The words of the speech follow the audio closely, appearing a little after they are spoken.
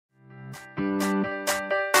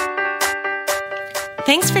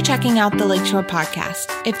Thanks for checking out the Lakeshore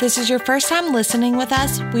Podcast. If this is your first time listening with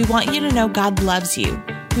us, we want you to know God loves you.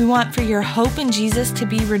 We want for your hope in Jesus to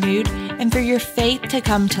be renewed and for your faith to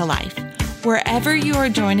come to life. Wherever you are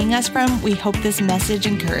joining us from, we hope this message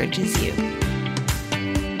encourages you.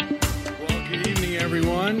 Well, good evening,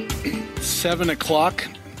 everyone. 7 o'clock.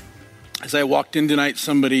 As I walked in tonight,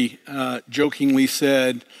 somebody jokingly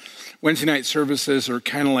said, Wednesday night services are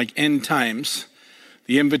kind of like end times.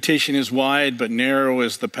 The invitation is wide, but narrow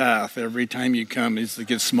is the path. Every time you come, it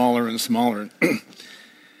gets smaller and smaller.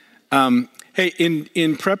 Hey,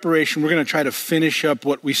 in preparation, we're going to try to finish up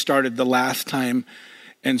what we started the last time.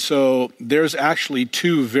 And so there's actually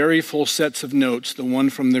two very full sets of notes. The one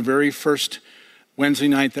from the very first Wednesday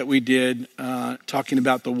night that we did, talking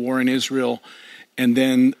about the war in Israel. And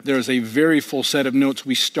then there's a very full set of notes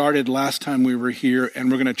we started last time we were here,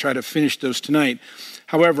 and we're going to try to finish those tonight.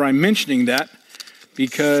 However, I'm mentioning that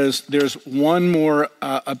because there's one more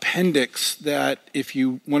appendix that if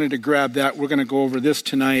you wanted to grab that, we're going to go over this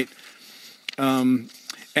tonight. And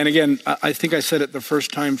again, I think I said it the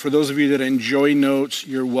first time, for those of you that enjoy notes,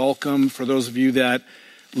 you're welcome. For those of you that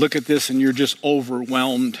look at this and you're just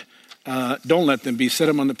overwhelmed, don't let them be. Set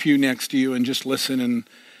them on the pew next to you and just listen.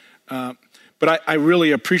 But I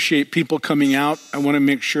really appreciate people coming out. I want to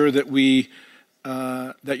make sure that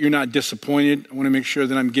that you're not disappointed. I want to make sure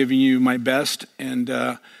that I'm giving you my best and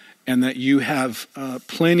that you have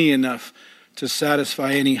plenty enough to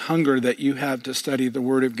satisfy any hunger that you have to study the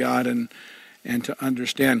Word of God and to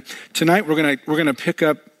understand. Tonight we're gonna pick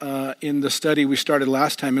up in the study we started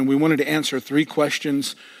last time, and we wanted to answer three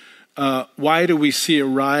questions. Why do we see a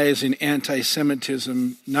rise in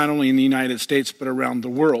anti-Semitism, not only in the United States, but around the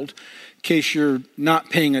world? In case you're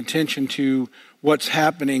not paying attention to what's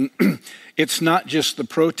happening, it's not just the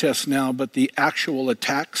protests now, but the actual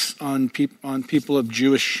attacks on people of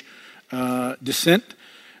Jewish descent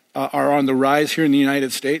are on the rise here in the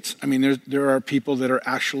United States. I mean, there are people that are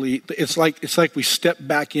actually, it's like we step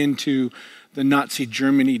back into the Nazi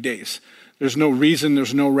Germany days. There's no reason,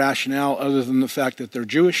 there's no rationale other than the fact that they're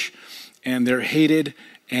Jewish and they're hated,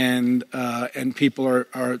 and people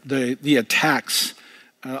are the attacks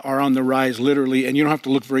are on the rise, literally, and you don't have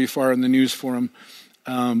to look very far in the news for them.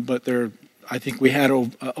 But I think we had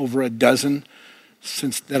over a dozen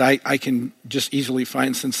since that I can just easily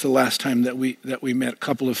find since the last time that we met. A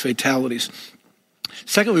couple of fatalities.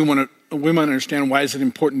 Second, we want to understand, why is it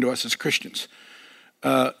important to us as Christians?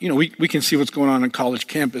 We can see what's going on in college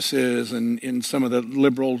campuses and in some of the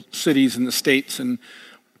liberal cities in the States, and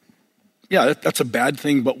yeah, that's a bad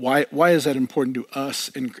thing. But why is that important to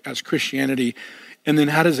us as Christianity? And then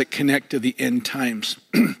how does it connect to the end times?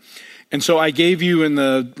 And so I gave you in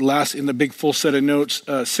the big full set of notes,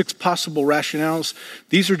 6 possible rationales.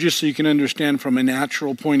 These are just so you can understand from a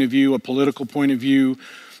natural point of view, a political point of view.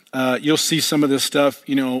 You'll see some of this stuff,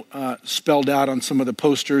 spelled out on some of the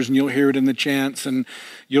posters, and you'll hear it in the chants, and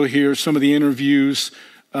you'll hear some of the interviews.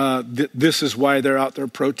 This is why they're out there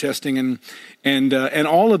protesting, and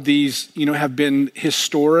all of these, have been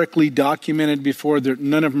historically documented before.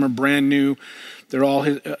 None of them are brand new. They're all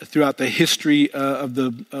throughout the history of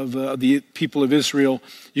the people of Israel.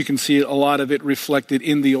 You can see a lot of it reflected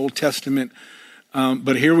in the Old Testament.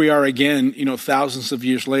 But here we are again, thousands of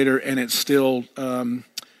years later, and it's still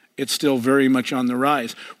very much on the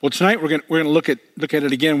rise. Well, tonight we're going to look at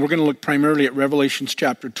it again. We're going to look primarily at Revelation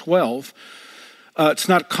chapter 12. It's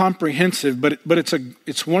not comprehensive, but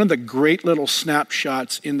it's one of the great little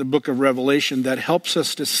snapshots in the book of Revelation that helps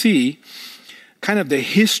us to see kind of the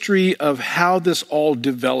history of how this all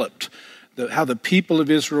developed, how the people of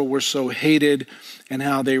Israel were so hated, and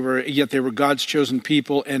how they were God's chosen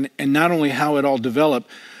people, and not only how it all developed,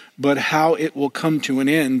 but how it will come to an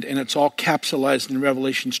end, and it's all capsulized in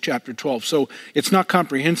Revelation chapter 12. So it's not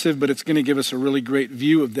comprehensive, but it's going to give us a really great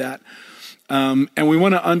view of that. And we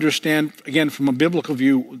want to understand, again, from a biblical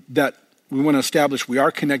view, that we want to establish we are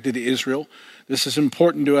connected to Israel. This is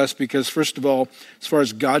important to us because, first of all, as far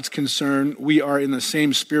as God's concerned, we are in the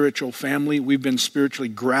same spiritual family. We've been spiritually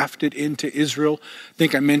grafted into Israel. I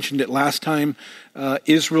think I mentioned it last time.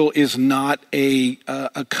 Israel is not a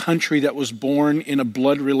country that was born in a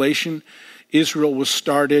blood relation. Israel was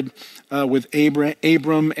started with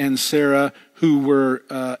Abram and Sarah, who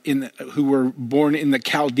were born in the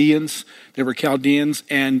Chaldeans. They were Chaldeans,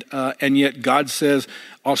 and yet God says,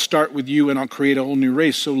 "I'll start with you, and I'll create a whole new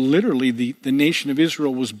race." So literally, the nation of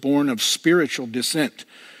Israel was born of spiritual descent.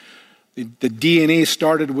 The DNA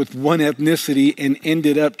started with one ethnicity and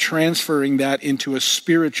ended up transferring that into a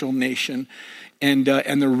spiritual nation. And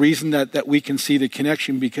the reason that we can see the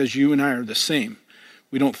connection, because you and I are the same.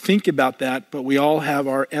 We don't think about that, but we all have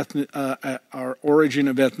our origin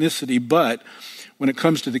of ethnicity. But when it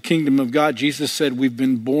comes to the kingdom of God, Jesus said we've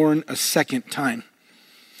been born a second time.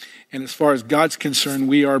 And as far as God's concerned,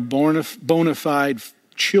 we are bona fide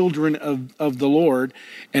children of the Lord,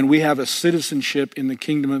 and we have a citizenship in the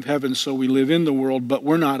kingdom of heaven. So we live in the world, but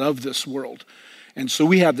we're not of this world. And so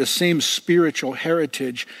we have the same spiritual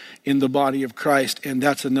heritage in the body of Christ, and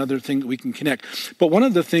that's another thing that we can connect. But one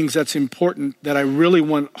of the things that's important that I really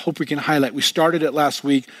hope we can highlight, we started it last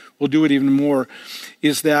week, we'll do it even more,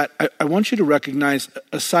 is that I want you to recognize,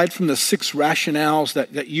 aside from the 6 rationales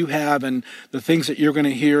that you have and the things that you're going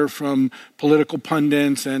to hear from political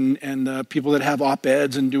pundits and people that have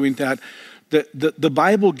op-eds and doing that, the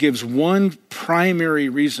Bible gives one primary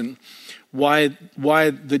reason why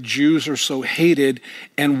the Jews are so hated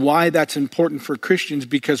and why that's important for Christians,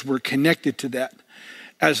 because we're connected to that.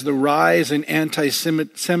 As the rise in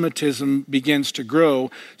anti-Semitism begins to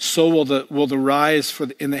grow, so will the rise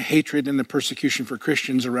in the hatred and the persecution for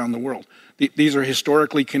Christians around the world. These are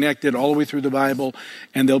historically connected all the way through the Bible,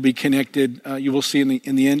 and they'll be connected. You will see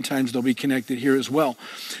in the end times they'll be connected here as well.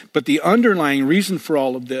 But the underlying reason for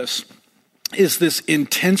all of this is this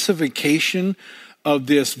intensification of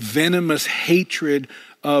this venomous hatred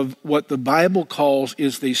of what the Bible calls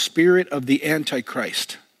is the spirit of the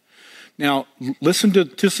Antichrist. Now, listen to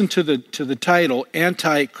the title,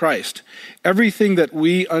 Antichrist. Everything that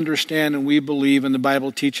we understand and we believe and the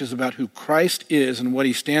Bible teaches about who Christ is and what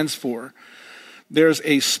he stands for, there's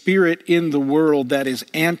a spirit in the world that is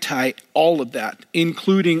anti all of that,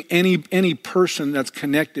 including any person that's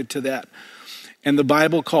connected to that. And the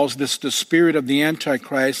Bible calls this the spirit of the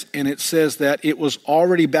Antichrist, and it says that it was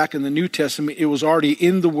already back in the New Testament, it was already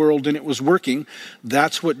in the world and it was working.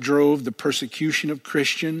 That's what drove the persecution of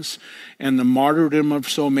Christians and the martyrdom of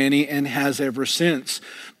so many, and has ever since.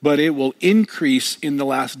 But it will increase in the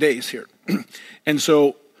last days here. And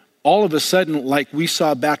so all of a sudden, like we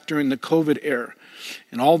saw back during the COVID era,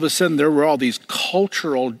 and all of a sudden there were all these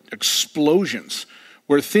cultural explosions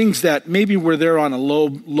where things that maybe were there on a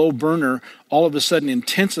low burner all of a sudden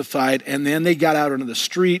intensified, and then they got out into the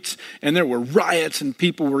streets, and there were riots, and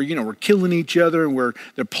people were killing each other, and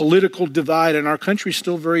the political divide, and our country's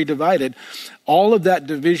still very divided. All of that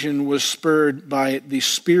division was spurred by the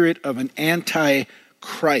spirit of an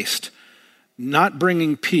anti-Christ, not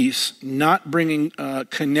bringing peace, not bringing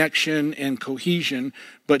connection and cohesion,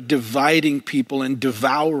 but dividing people and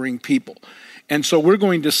devouring people. And so we're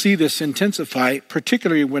going to see this intensify,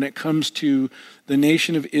 particularly when it comes to the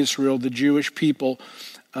nation of Israel, the Jewish people.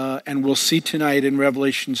 And we'll see tonight in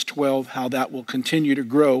Revelations 12 how that will continue to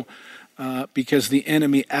grow because the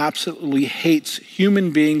enemy absolutely hates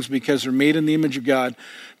human beings because they're made in the image of God.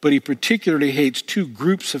 But he particularly hates 2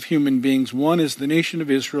 groups of human beings. One is the nation of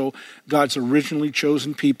Israel, God's originally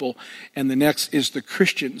chosen people. And the next is the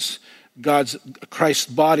Christians, Christ's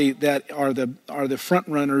body, that are the front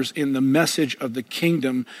runners in the message of the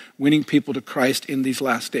kingdom, winning people to Christ in these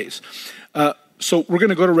last days. So we're going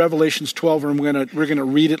to go to Revelations 12, and we're going to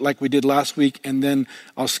read it like we did last week, and then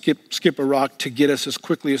I'll skip a rock to get us as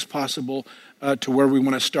quickly as possible to where we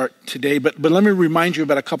want to start today. But let me remind you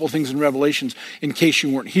about a couple things in Revelations in case you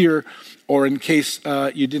weren't here, or in case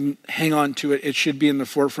you didn't hang on to it. It should be in the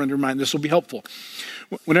forefront of your mind. This will be helpful.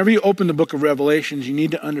 Whenever you open the book of Revelations, you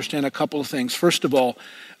need to understand a couple of things. First of all,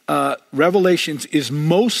 Revelations is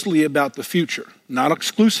mostly about the future, not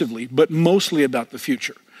exclusively, but mostly about the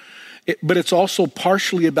future. But it's also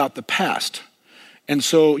partially about the past. And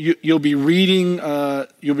so you'll be reading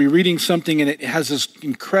something, and it has this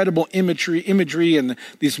incredible imagery and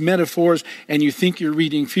these metaphors, and you think you're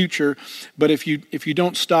reading future. But if you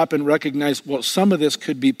don't stop and recognize, well, some of this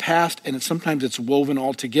could be past, and sometimes it's woven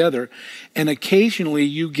all together, and occasionally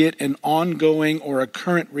you get an ongoing or a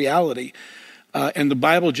current reality, and the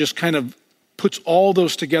Bible just kind of puts all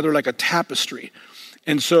those together like a tapestry.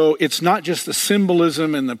 And so it's not just the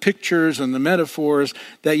symbolism and the pictures and the metaphors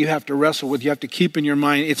that you have to wrestle with. You have to keep in your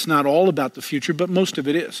mind, it's not all about the future, but most of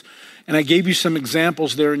it is. And I gave you some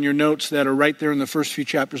examples there in your notes that are right there in the first few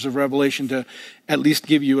chapters of Revelation to at least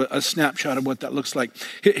give you a snapshot of what that looks like.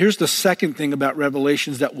 Here's the second thing about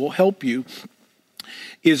Revelations that will help you,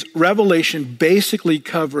 is Revelation basically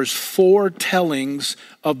covers 4 tellings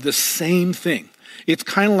of the same thing. It's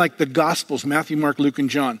kind of like the Gospels, Matthew, Mark, Luke, and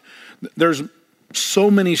John. There's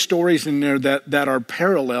so many stories in there that are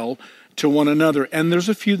parallel to one another. And there's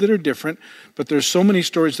a few that are different, but there's so many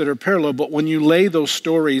stories that are parallel. But when you lay those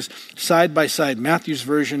stories side by side, Matthew's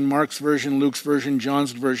version, Mark's version, Luke's version,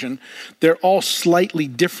 John's version, they're all slightly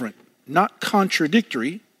different, not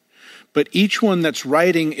contradictory, but each one that's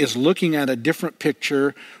writing is looking at a different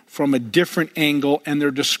picture from a different angle, and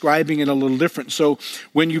they're describing it a little different. So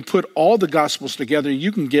when you put all the Gospels together,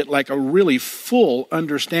 you can get like a really full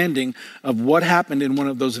understanding of what happened in one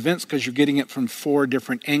of those events because you're getting it from 4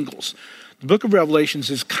 different angles. The book of Revelations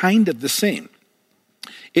is kind of the same.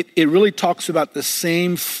 It really talks about the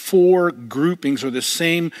same 4 groupings or the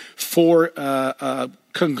same 4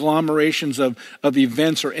 conglomerations of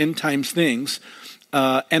events or end times things.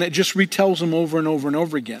 And it just retells them over and over and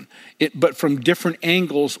over again, but from different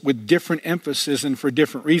angles with different emphasis and for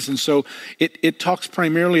different reasons. So it talks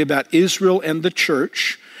primarily about Israel and the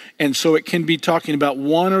church, and so it can be talking about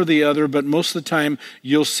one or the other, but most of the time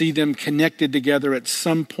you'll see them connected together at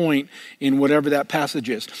some point in whatever that passage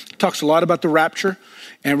is. It talks a lot about the rapture,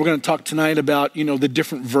 and we're going to talk tonight about, the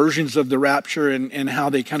different versions of the rapture and how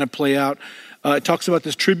they kind of play out. It talks about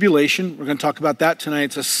this tribulation. We're going to talk about that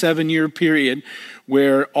tonight. It's a 7-year period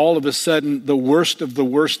where all of a sudden the worst of the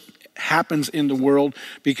worst happens in the world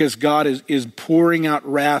because God is pouring out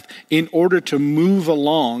wrath in order to move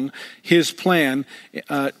along his plan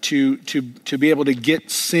to be able to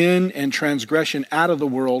get sin and transgression out of the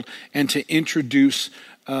world and to introduce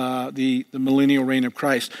the millennial reign of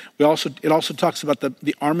Christ. It also talks about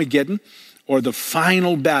the Armageddon, or the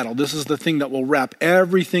final battle. This is the thing that will wrap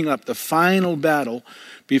everything up, the final battle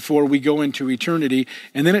before we go into eternity.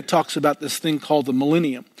 And then it talks about this thing called the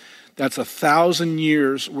millennium. That's 1,000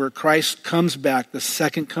 years where Christ comes back, the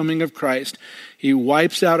second coming of Christ. He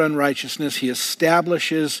wipes out unrighteousness. He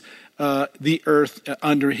establishes the earth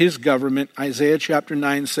under his government. Isaiah chapter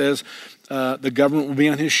 9 says the government will be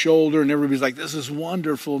on his shoulder, and everybody's like, this is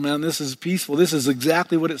wonderful, man. This is peaceful. This is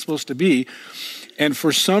exactly what it's supposed to be. And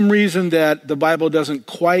for some reason that the Bible doesn't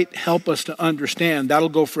quite help us to understand, that'll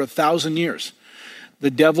go for 1,000 years.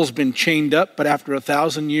 The devil's been chained up, but after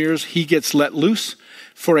 1,000 years, he gets let loose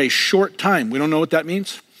for a short time. We don't know what that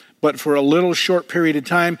means, but for a little short period of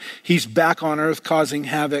time, he's back on earth causing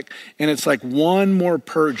havoc. And it's like one more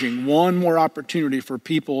purging, one more opportunity for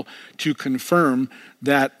people to confirm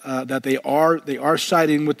that they are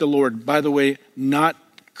siding with the Lord. By the way, not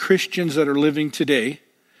Christians that are living today.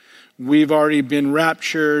 We've already been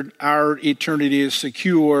raptured. Our eternity is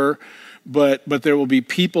secure, but there will be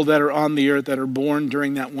people that are on the earth that are born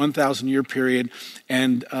during that 1,000-year period,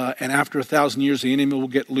 and after 1,000 years, the enemy will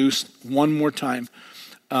get loose one more time.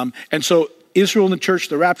 And so Israel and the church,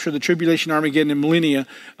 the rapture, the tribulation, Armageddon, and millennia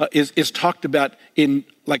is talked about in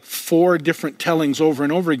like 4 different tellings over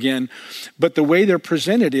and over again. But the way they're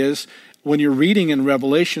presented is, when you're reading in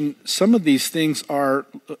Revelation, some of these things are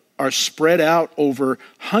spread out over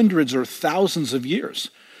hundreds or thousands of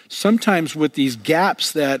years, sometimes with these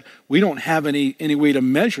gaps that we don't have any way to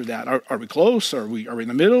measure that. Are we close? Are we in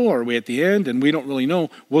the middle? Are we at the end? And we don't really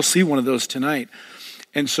know. We'll see one of those tonight.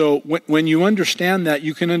 And so when you understand that,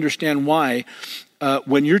 you can understand why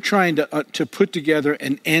when you're trying to put together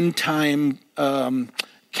an end time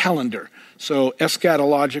calendar, so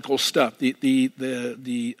eschatological stuff,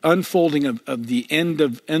 the unfolding of the end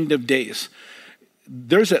of days,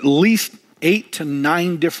 there's at least 8 to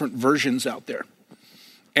 9 different versions out there.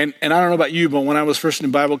 And I don't know about you, but when I was first in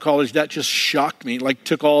Bible college, that just shocked me. Like,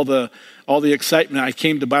 took all the excitement. I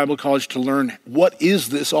came to Bible college to learn, what is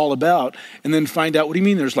this all about? And then find out, what do you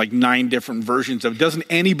mean there's like 9 different versions of it? Doesn't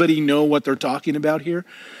anybody know what they're talking about here?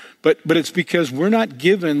 But it's because we're not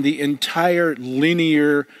given the entire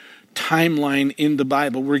linear timeline in the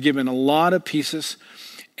Bible. We're given a lot of pieces,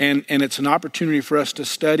 and it's an opportunity for us to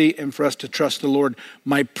study and for us to trust the Lord.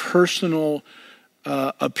 My personal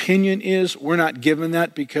opinion is we're not given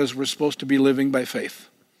that because we're supposed to be living by faith.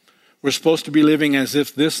 We're supposed to be living as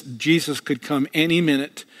if this Jesus could come any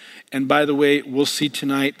minute. And by the way, we'll see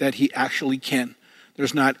tonight that he actually can.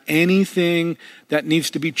 There's not anything that needs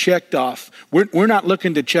to be checked off. We're not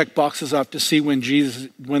looking to check boxes off to see when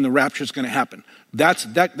the rapture is going to happen.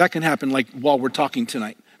 That can happen like while we're talking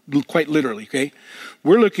tonight, quite literally, okay?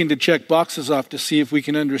 We're looking to check boxes off to see if we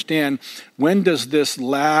can understand, when does this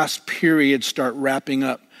last period start wrapping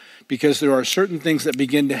up? Because there are certain things that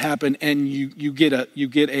begin to happen, and you get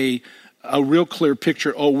a real clear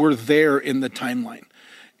picture. Oh, we're there in the timeline.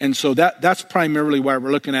 And so that's primarily why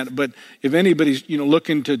we're looking at it. But if anybody's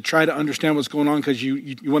looking to try to understand what's going on because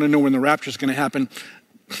you want to know when the rapture is going to happen,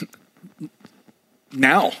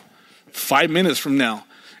 now, 5 minutes from now.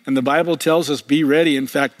 And the Bible tells us, be ready. In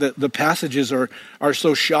fact, the passages are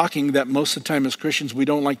so shocking that most of the time as Christians, we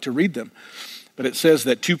don't like to read them. But it says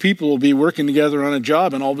that 2 people will be working together on a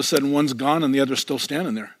job, and all of a sudden one's gone and the other's still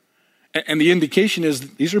standing there. And the indication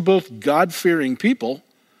is these are both God-fearing people,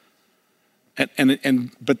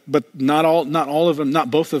 But not all of them,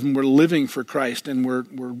 not both of them were living for Christ and were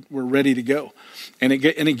ready to go. And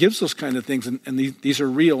it gives those kind of things, and these are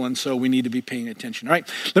real, and so we need to be paying attention. All right,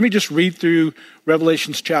 let me just read through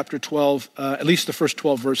Revelations chapter 12, at least the first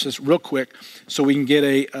 12 verses real quick, so we can get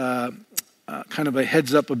a kind of a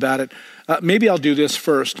heads up about it. Maybe I'll do this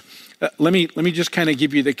first. Let me just kind of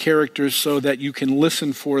give you the characters so that you can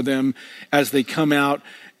listen for them as they come out.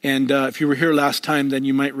 And if you were here last time, then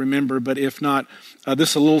you might remember. But if not, this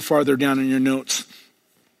is a little farther down in your notes.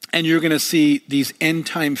 And you're going to see these end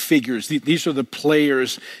time figures. These are the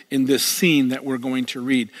players in this scene that we're going to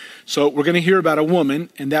read. So we're going to hear about a woman,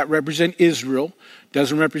 and that represents Israel.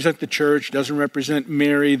 Doesn't represent the church, doesn't represent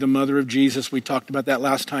Mary, the mother of Jesus. We talked about that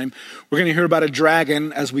last time. We're going to hear about a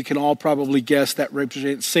dragon, as we can all probably guess, that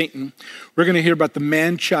represents Satan. We're going to hear about the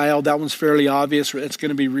man-child. That one's fairly obvious. It's going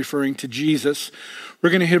to be referring to Jesus. We're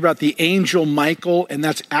going to hear about the angel Michael, and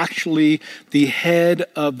that's actually the head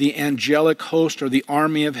of the angelic host or the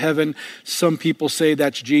army of heaven. Some people say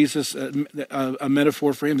that's Jesus, a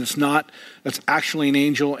metaphor for him. It's not. That's actually an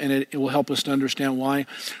angel, and it will help us to understand why.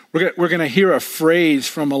 We're going to hear a phrase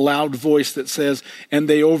from a loud voice that says, and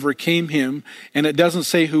they overcame him. And it doesn't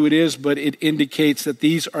say who it is, but it indicates that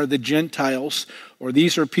these are the Gentiles, or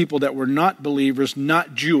these are people that were not believers,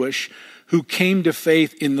 not Jewish, who came to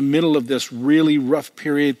faith in the middle of this really rough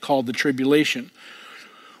period called the tribulation.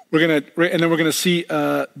 And then we're going to see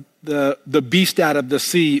the beast out of the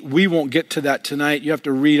sea. We won't get to that tonight. You have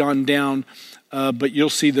to read on down. But you'll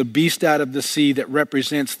see the beast out of the sea that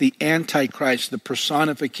represents the Antichrist, the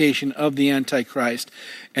personification of the Antichrist.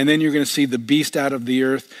 And then you're going to see the beast out of the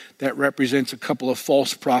earth that represents a couple of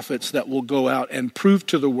false prophets that will go out and prove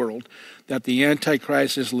to the world that the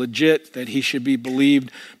Antichrist is legit, that he should be believed.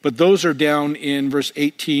 But those are down in verse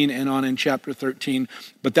 18 and on in chapter 13.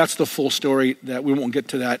 But that's the full story. That we won't get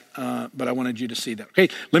to that, but I wanted you to see that. Okay,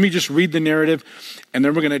 let me just read the narrative, and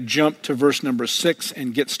then we're going to jump to verse number 6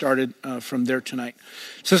 and get started from there tonight.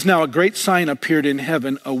 It says, now a great sign appeared in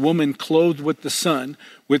heaven, a woman clothed with the sun,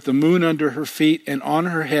 with the moon under her feet, and on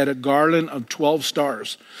her head a garland of 12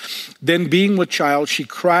 stars. Then being with child, she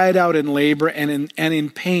cried out in labor and in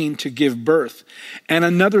pain to give birth. And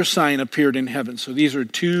another sign appeared in heaven. So these are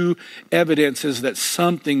two evidences that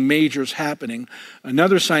something major is happening.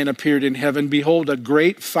 Another sign appeared in heaven. Behold, a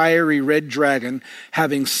great fiery red dragon,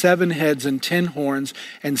 having 7 heads and 10 horns,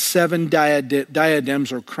 and 7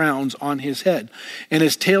 diadems or crowns on his head. And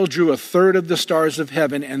his tail drew a third of the stars of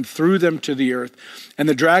heaven and threw them to the earth. And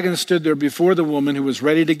the dragon stood there before the woman who was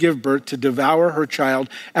ready to give birth to devour her child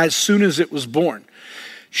as soon as it was born.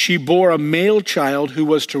 She bore a male child who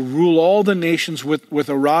was to rule all the nations with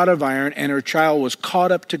a rod of iron, and her child was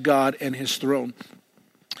caught up to God and his throne.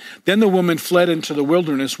 Then the woman fled into the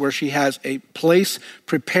wilderness, where she has a place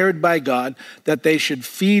prepared by God that they should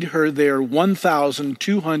feed her there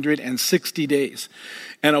 1,260 days.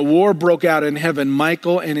 And a war broke out in heaven.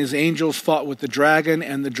 Michael and his angels fought with the dragon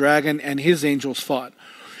and his angels fought.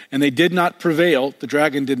 And they did not prevail. The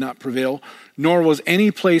dragon did not prevail, nor was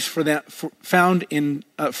any place for them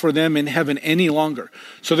in heaven any longer.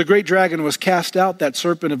 So the great dragon was cast out, that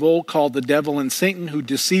serpent of old called the devil and Satan, who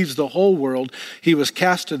deceives the whole world. He was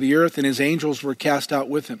cast to the earth, and his angels were cast out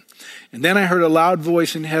with him. And then I heard a loud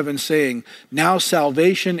voice in heaven saying, now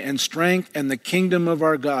salvation and strength and the kingdom of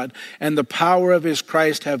our God and the power of his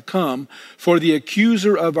Christ have come. For the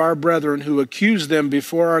accuser of our brethren, who accused them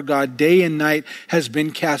before our God day and night, has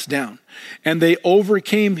been cast down. And they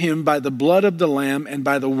overcame him by the blood of the Lamb and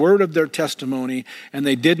by the word of their testimony, and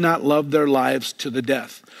they did not love their lives to the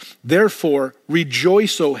death. Therefore,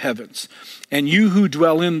 rejoice, O heavens, and you who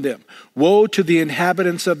dwell in them. Woe to the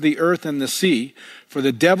inhabitants of the earth and the sea, for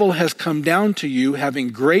the devil has come down to you, having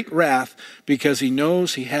great wrath, because he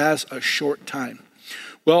knows he has a short time.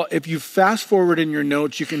 Well, if you fast forward in your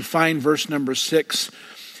notes, you can find verse number 6,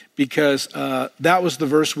 because that was the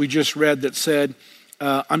verse we just read that said,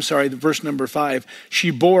 verse number 5. She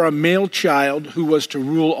bore a male child who was to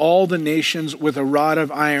rule all the nations with a rod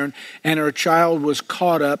of iron, and her child was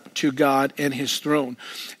caught up to God and his throne.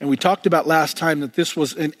 And we talked about last time that this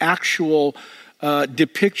was an actual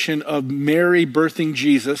depiction of Mary birthing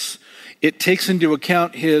Jesus. It takes into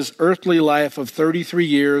account his earthly life of 33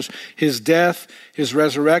 years, his death, his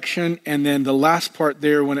resurrection, and then the last part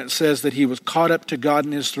there when it says that he was caught up to God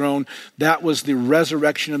in his throne. That was the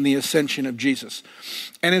resurrection and the ascension of Jesus.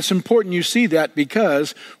 And it's important you see that,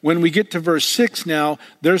 because when we get to verse 6 now,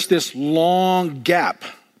 there's this long gap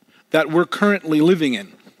that we're currently living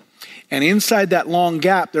in. And inside that long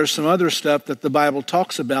gap, there's some other stuff that the Bible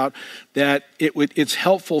talks about that it's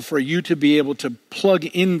helpful for you to be able to plug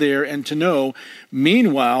in there and to know.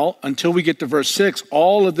 Meanwhile, until we get to verse 6,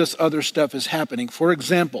 all of this other stuff is happening. For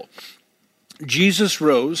example, Jesus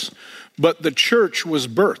rose, but the church was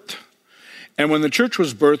birthed. And when the church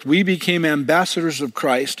was birthed, we became ambassadors of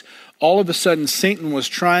Christ. All of a sudden, Satan was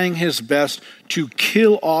trying his best to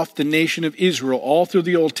kill off the nation of Israel all through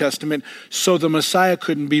the Old Testament so the Messiah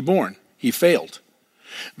couldn't be born. He failed.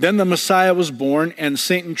 Then the Messiah was born, and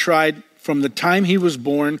Satan tried from the time he was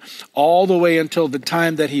born all the way until the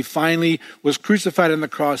time that he finally was crucified on the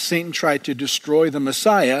cross. Satan tried to destroy the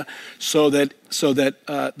Messiah so that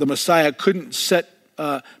the Messiah couldn't set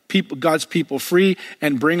God's people free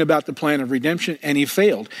and bring about the plan of redemption, and he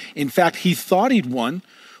failed. In fact, he thought he'd won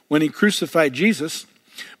when he crucified Jesus,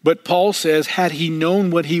 but Paul says, had he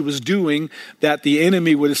known what he was doing, that the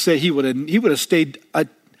enemy would have said he would have stayed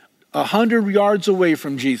 100 yards away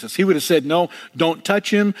from Jesus. He would have said, no, don't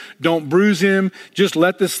touch him, don't bruise him, just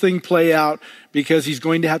let this thing play out because he's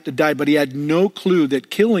going to have to die. But he had no clue that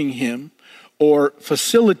killing him or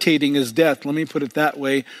facilitating his death, let me put it that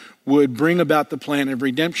way, would bring about the plan of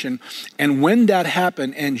redemption. And when that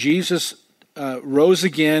happened and Jesus rose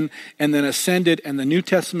again and then ascended and the New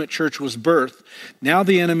Testament church was birthed, now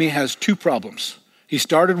the enemy has two problems. He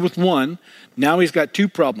started with one, now he's got two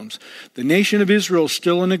problems. The nation of Israel is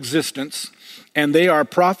still in existence, and they are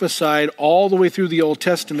prophesied all the way through the Old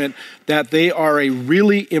Testament that they are a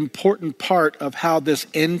really important part of how this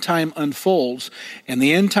end time unfolds. And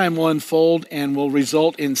the end time will unfold and will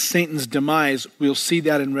result in Satan's demise. We'll see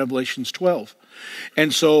that in Revelation 12.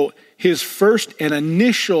 And so his first and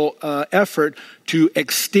initial effort to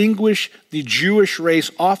extinguish the Jewish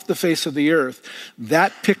race off the face of the earth,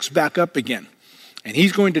 that picks back up again. And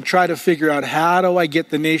he's going to try to figure out, how do I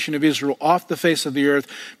get the nation of Israel off the face of the earth?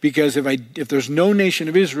 Because if there's no nation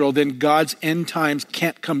of Israel, then God's end times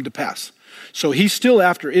can't come to pass. So he's still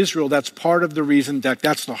after Israel. That's part of the reason,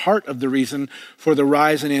 that's the heart of the reason for the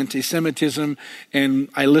rise in anti-Semitism. And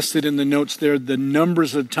I listed in the notes there the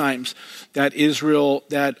numbers of times that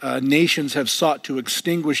nations have sought to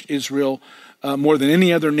extinguish Israel. More than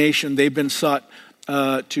any other nation, they've been sought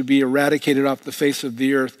to be eradicated off the face of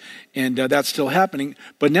the earth, and that's still happening.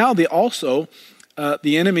 But now the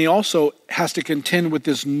enemy also has to contend with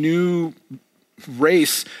this new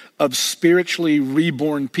race of spiritually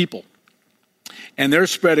reborn people. And they're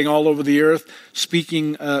spreading all over the earth,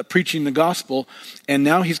 preaching the gospel, and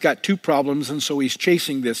now he's got two problems, and so he's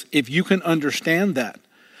chasing this. If you can understand that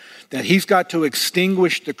he's got to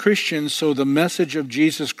extinguish the Christians so the message of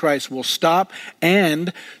Jesus Christ will stop,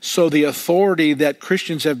 and so the authority that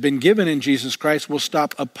Christians have been given in Jesus Christ will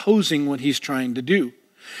stop opposing what he's trying to do.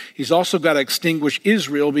 He's also got to extinguish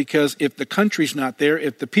Israel, because if the country's not there,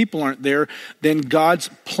 if the people aren't there, then God's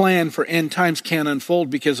plan for end times can't unfold,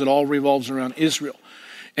 because it all revolves around Israel.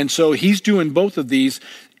 And so he's doing both of these,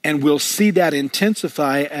 and we'll see that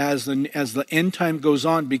intensify as the end time goes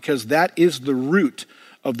on, because that is the root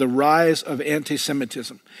of the rise of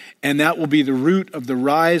anti-Semitism. And that will be the root of the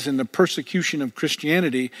rise and the persecution of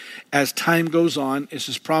Christianity as time goes on. This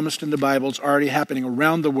is promised in the Bible. It's already happening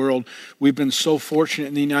around the world. We've been so fortunate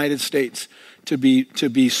in the United States to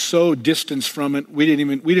be so distanced from it. We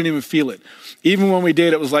didn't even feel it. Even when we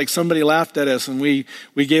did, it was like somebody laughed at us and we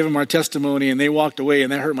gave them our testimony and they walked away,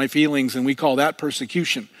 and that hurt my feelings, and we call that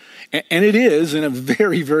persecution. And it is in a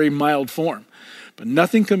very, very mild form. But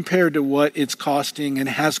nothing compared to what it's costing and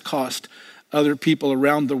has cost other people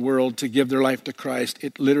around the world to give their life to Christ.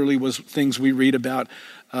 It literally was things we read about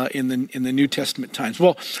in the New Testament times.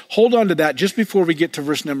 Well, hold on to that just before we get to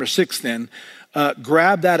verse number 6 then.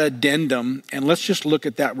 Grab that addendum and let's just look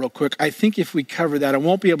at that real quick. I think if we cover that, I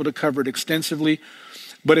won't be able to cover it extensively,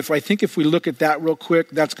 but if we look at that real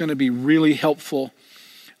quick, that's going to be really helpful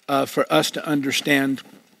for us to understand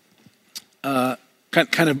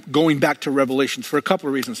kind of going back to Revelations for a couple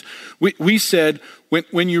of reasons. We said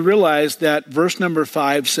when you realize that verse number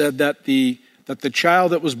 5 said that the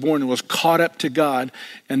child that was born was caught up to God,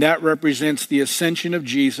 and that represents the ascension of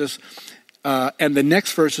Jesus. And the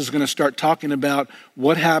next verse is going to start talking about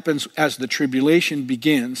what happens as the tribulation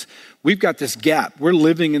begins. We've got this gap. We're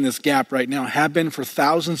living in this gap right now, have been for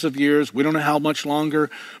thousands of years. We don't know how much longer,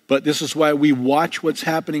 but this is why we watch what's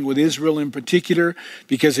happening with Israel in particular,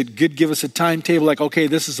 because it could give us a timetable like, okay,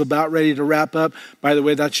 this is about ready to wrap up. By the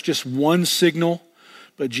way, that's just one signal.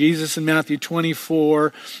 but Jesus in Matthew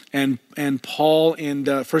 24 and Paul in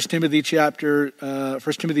 1 Timothy chapter 4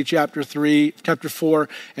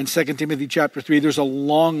 and 2 Timothy chapter 3. There's a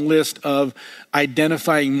long list of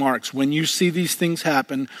identifying marks. When you see these things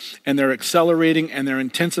happen and they're accelerating and they're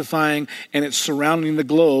intensifying and it's surrounding the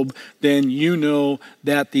globe, then you know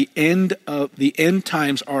that the end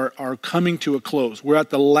times are coming to a close. We're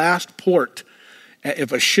at the last port.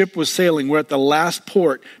 If a ship was sailing, we're at the last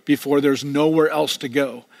port before there's nowhere else to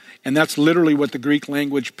go. And that's literally what the Greek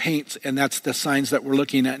language paints, and that's the signs that we're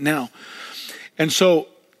looking at now. And so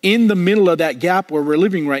in the middle of that gap where we're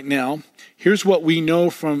living right now, here's what we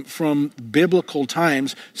know from biblical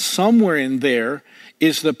times. Somewhere in there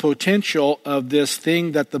is the potential of this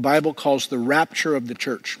thing that the Bible calls the rapture of the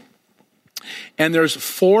church. And there's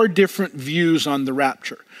 4 different views on the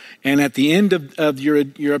rapture. And at the end of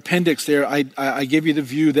your appendix there, I give you the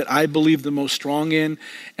view that I believe the most strong in,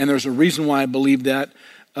 and there's a reason why I believe that.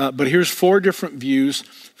 But here's 4 different views.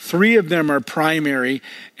 3 of them are primary,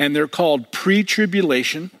 and they're called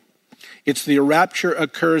pre-tribulation. It's the rapture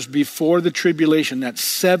occurs before the tribulation. That's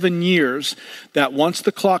 7 years, that once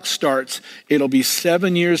the clock starts, it'll be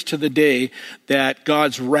 7 years to the day that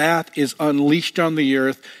God's wrath is unleashed on the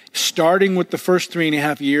earth, starting with the first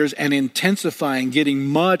 3.5 years and intensifying, getting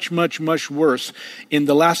much, much, much worse in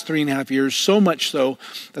the last 3.5 years, so much so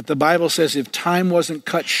that the Bible says if time wasn't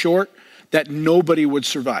cut short, that nobody would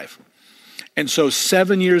survive. And so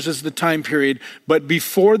 7 years is the time period, but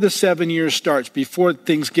before the 7 years starts, before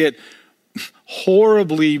things get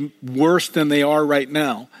horribly worse than they are right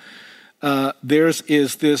now, there's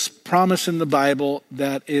this promise in the Bible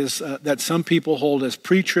that is that some people hold as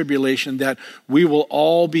pre-tribulation, that we will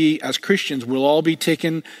all be, as Christians, we'll all be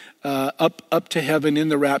taken up to heaven in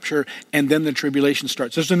the rapture, and then the tribulation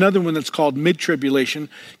starts. There's another one that's called mid-tribulation,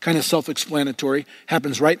 kind of self-explanatory,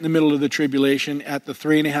 happens right in the middle of the tribulation at the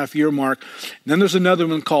 3.5 year mark. And then there's another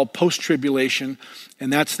one called post-tribulation,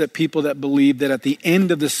 and that's that people that believe that at the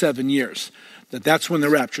end of the 7 years, that's when the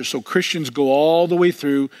rapture. So Christians go all the way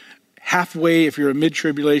through, halfway if you're a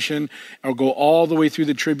mid-tribulation, or go all the way through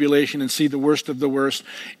the tribulation and see the worst of the worst,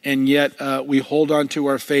 and yet we hold on to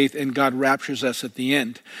our faith and God raptures us at the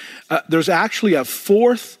end. There's actually a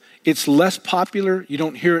 4th, it's less popular, you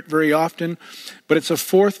don't hear it very often, but it's a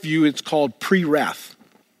 4th view. It's called pre-wrath.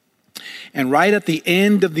 And right at the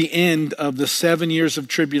end of the 7 years of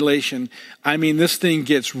tribulation, I mean, this thing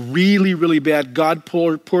gets really, really bad. God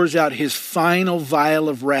pours out his final vial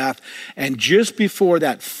of wrath. And just before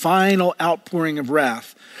that final outpouring of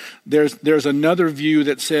wrath, there's another view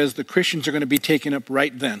that says the Christians are going to be taken up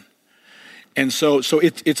right then. And so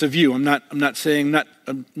it's a view. I'm not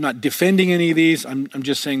defending any of these. I'm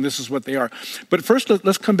just saying this is what they are. But first,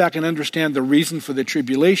 let's come back and understand the reason for the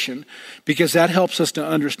tribulation, because that helps us to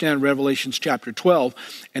understand Revelations chapter 12.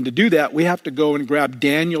 And to do that, we have to go and grab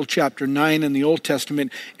Daniel chapter 9 in the Old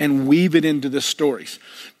Testament and weave it into the stories.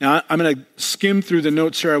 Now, I'm going to skim through the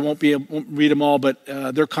notes here. I won't read them all, but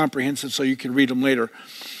they're comprehensive, so you can read them later.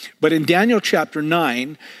 But in Daniel chapter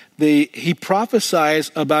 9, he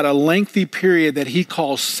prophesies about a lengthy period that he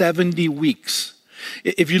calls 70 weeks.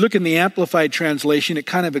 If you look in the Amplified translation, it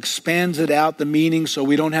kind of expands it out, the meaning, so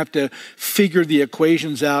we don't have to figure the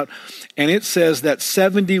equations out. And it says that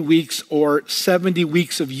 70 weeks or 70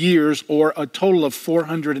 weeks of years, or a total of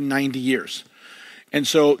 490 years. And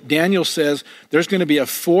so Daniel says there's going to be a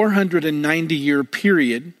 490-year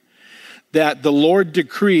period that the Lord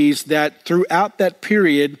decrees that throughout that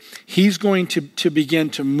period, he's going to begin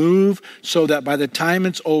to move so that by the time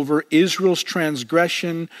it's over, Israel's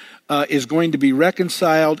transgression is going to be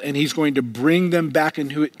reconciled, and he's going to bring them back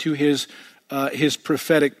into his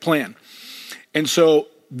prophetic plan. And so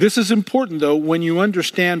this is important, though, when you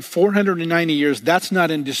understand 490 years, that's not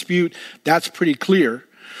in dispute, that's pretty clear.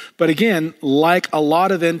 But again, like a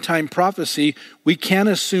lot of end-time prophecy, we can't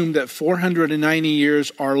assume that 490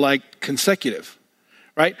 years are like consecutive,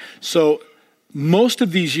 right? So most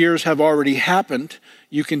of these years have already happened.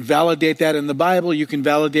 You can validate that in the Bible. You can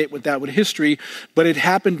validate that with history, but it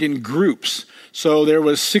happened in groups. So there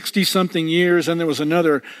was 60-something years, and there was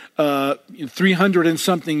another 300 and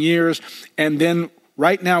something years, and then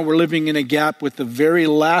right now we're living in a gap with the very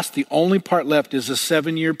last, the only part left is a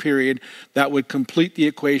 7-year period that would complete the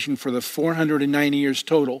equation for the 490 years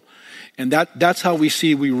total. And that's how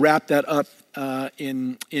we wrap that up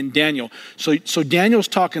in Daniel. So Daniel's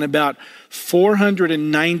talking about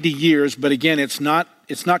 490 years, but again, it's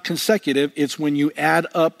not consecutive. It's when you add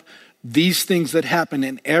up these things that happen,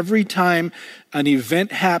 and every time an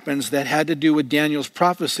event happens that had to do with Daniel's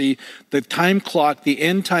prophecy, the time clock, the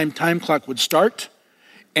end time clock would start.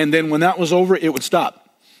 And then when that was over, it would stop.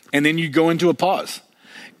 And then you go into a pause.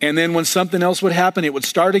 And then when something else would happen, it would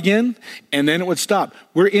start again, and then it would stop.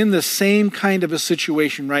 We're in the same kind of a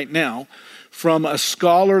situation right now. From a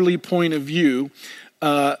scholarly point of view,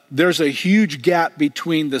 there's a huge gap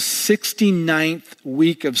between the 69th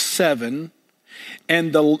week of 7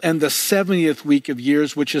 and the 70th week of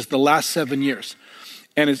years, which is the last 7 years.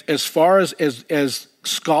 And as far as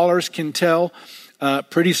scholars can tell,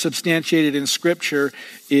 pretty substantiated in Scripture,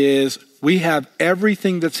 is we have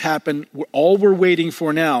everything that's happened. All we're waiting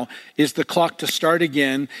for now is the clock to start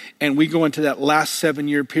again, and we go into that last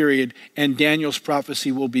 7-year period, and Daniel's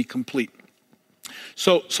prophecy will be complete.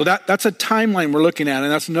 So that's a timeline we're looking at,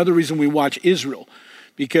 and that's another reason we watch Israel.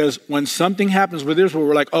 Because when something happens with Israel,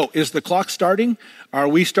 we're like, oh, is the clock starting? Are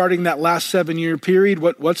we starting that last 7-year period?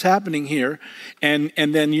 What's happening here? And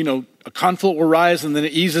then, a conflict will rise, and then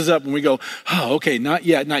it eases up, and we go, oh, okay, not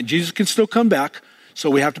yet. Jesus can still come back. So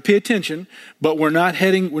we have to pay attention, but we're not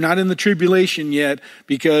in the tribulation yet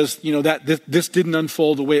because, this didn't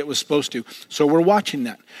unfold the way it was supposed to. So we're watching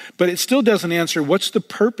that. But it still doesn't answer what's the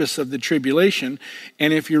purpose of the tribulation.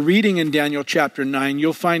 And if you're reading in Daniel chapter 9,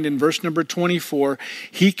 you'll find in verse number 24,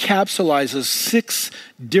 he capsulizes 6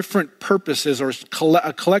 different purposes, or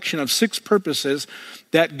a collection of 6 purposes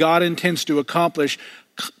that God intends to accomplish,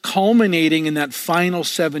 culminating in that final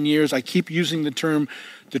 7 years. I keep using the term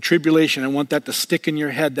the tribulation. I want that to stick in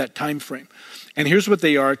your head, that time frame. And here's what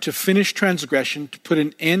they are: to finish transgression, to put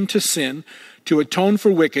an end to sin, to atone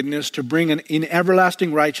for wickedness, to bring in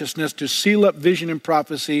everlasting righteousness, to seal up vision and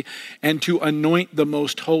prophecy, and to anoint the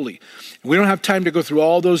most holy. We don't have time to go through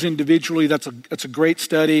all those individually. That's a great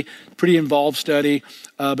study, pretty involved study,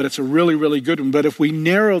 but it's a really, really good one. But if we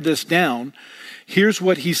narrow this down, here's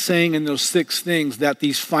what he's saying in those 6 things: that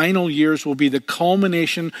these final years will be the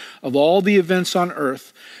culmination of all the events on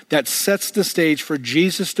earth that sets the stage for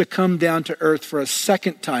Jesus to come down to earth for a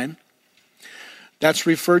second time. That's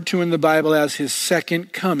referred to in the Bible as his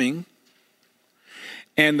second coming.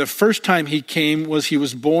 And the first time he came was he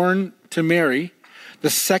was born to Mary. The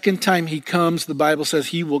second time he comes, the Bible says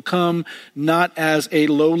he will come not as a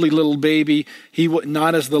lowly little baby,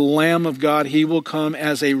 not as the Lamb of God. He will come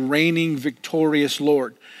as a reigning, victorious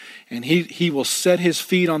Lord. And he will set his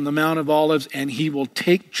feet on the Mount of Olives, and he will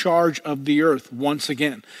take charge of the earth once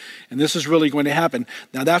again. And this is really going to happen.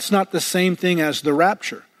 Now, that's not the same thing as the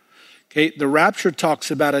rapture. Okay, the rapture talks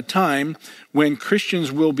about a time when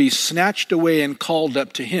Christians will be snatched away and called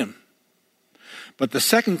up to him. But the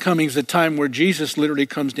second coming is the time where Jesus literally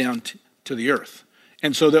comes down to the earth.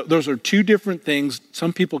 And so those are 2 different things.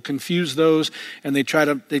 Some people confuse those, and they try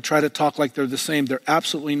to talk like they're the same. They're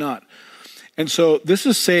absolutely not. And so this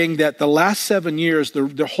is saying that the last 7 years,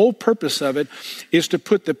 the whole purpose of it is to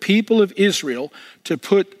put the people of Israel, to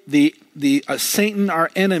put the Satan,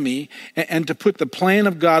 our enemy, and to put the plan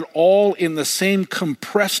of God all in the same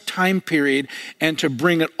compressed time period, and to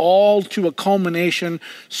bring it all to a culmination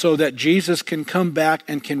so that Jesus can come back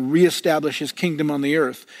and can reestablish his kingdom on the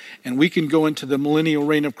earth. And we can go into the millennial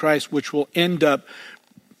reign of Christ, which will end up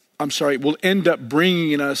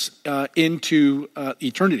bringing us into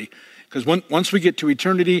eternity. Because once we get to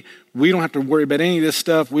eternity, we don't have to worry about any of this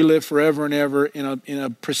stuff. We live forever and ever in a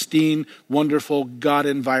pristine, wonderful God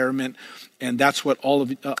environment, and that's what all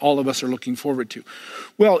of us are looking forward to.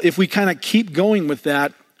 Well, if we kind of keep going with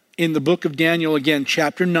that, in the book of Daniel, again,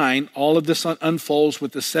 chapter 9, all of this unfolds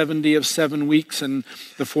with the 70 of 7 weeks and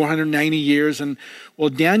the 490 years. And well,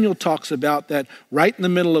 Daniel talks about that right in the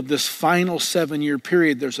middle of this final 7-year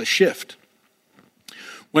period, there's a shift.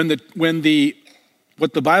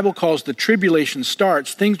 What the Bible calls the tribulation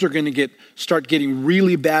starts, things are going to start getting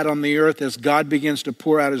really bad on the earth as God begins to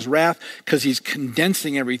pour out his wrath, because he's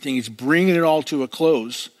condensing everything. He's bringing it all to a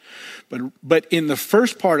close. But in the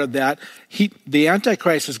first part of that, the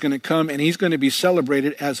Antichrist is going to come, and he's going to be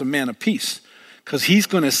celebrated as a man of peace, because he's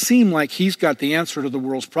going to seem like he's got the answer to the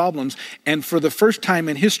world's problems. And for the first time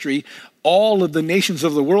in history, all of the nations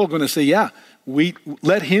of the world are going to say, yeah, we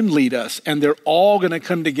let him lead us, and they're all going to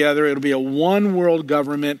come together. It'll be a one world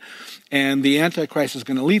government, and the Antichrist is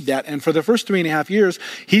going to lead that. And for the first 3.5 years,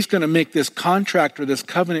 he's going to make this contract or this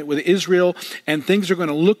covenant with Israel, and things are going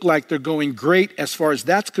to look like they're going great as far as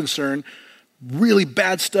that's concerned. Really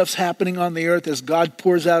bad stuff's happening on the earth as God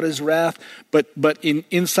pours out his wrath, but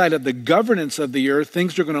inside of the governance of the earth,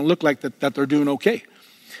 things are going to look like that they're doing okay.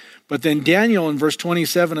 But then Daniel in verse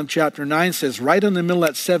 27 of chapter 9 says, right in the middle of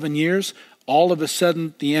that 7 years, all of a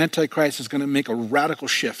sudden, the Antichrist is going to make a radical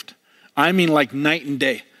shift. I mean, like night and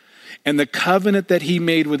day. And the covenant that he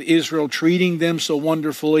made with Israel, treating them so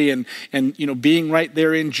wonderfully and being right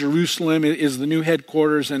there in Jerusalem is the new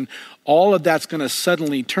headquarters, and all of that's going to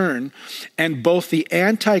suddenly turn. And both the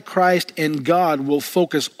Antichrist and God will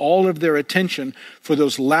focus all of their attention for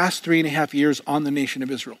those last 3.5 years on the nation of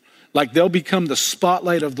Israel. Like they'll become the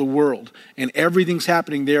spotlight of the world, and everything's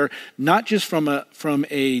happening there, not just from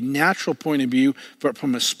a natural point of view, but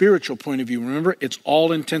from a spiritual point of view. Remember, it's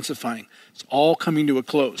all intensifying. It's all coming to a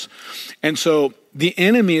close. And so the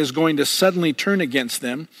enemy is going to suddenly turn against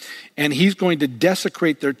them, and he's going to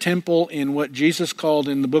desecrate their temple in what Jesus called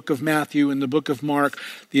in the book of Matthew, in the book of Mark,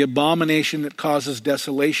 the abomination that causes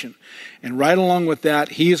desolation. And right along with that,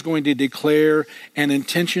 he is going to declare an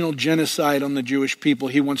intentional genocide on the Jewish people.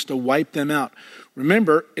 He wants to wipe them out.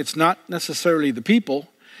 Remember, it's not necessarily the people,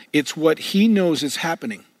 it's what he knows is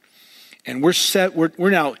happening. And we're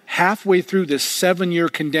now halfway through this 7-year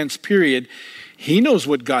condensed period. He knows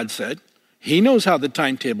what God said. He knows how the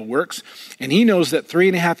timetable works. And he knows that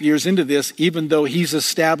 3.5 years into this, even though he's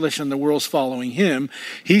established and the world's following him,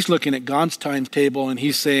 he's looking at God's timetable and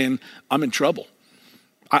he's saying, I'm in trouble.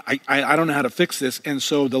 I don't know how to fix this. And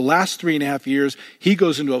so the last 3.5 years, he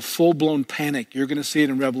goes into a full-blown panic. You're going to see it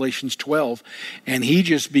in Revelations 12. And he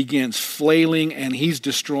just begins flailing and he's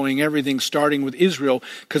destroying everything, starting with Israel.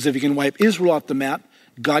 Because if he can wipe Israel off the map,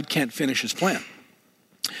 God can't finish his plan.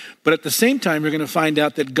 But at the same time, you're going to find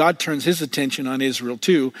out that God turns his attention on Israel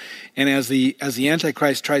too. And as the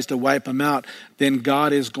Antichrist tries to wipe them out, then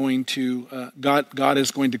God is going to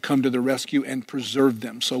come to the rescue and preserve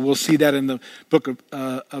them. So we'll see that in the book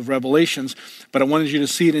of Revelations. But I wanted you to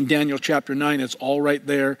see it in Daniel chapter 9. It's all right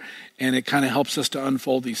there, and it kind of helps us to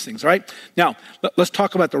unfold these things. All right. Now let's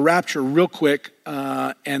talk about the rapture real quick,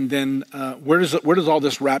 and then where does all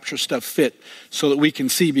this rapture stuff fit, so that we can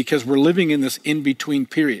see, because we're living in this in between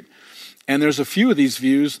period. And there's a couple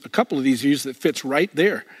of these views that fits right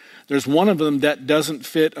there. There's one of them that doesn't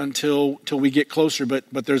fit until we get closer, but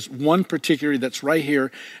there's one particularly that's right here,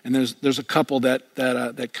 and there's a couple that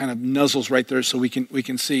kind of nuzzles right there, so we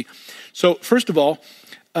can see. So first of all,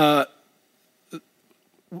 the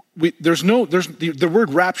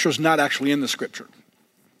word rapture is not actually in the scripture,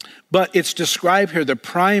 but it's described here. The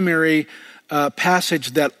primary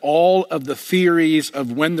passage that all of the theories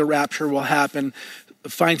of when the rapture will happen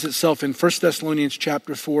finds itself in 1 Thessalonians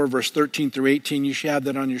chapter 4, verse 13 through 18. You should have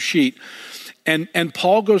that on your sheet. And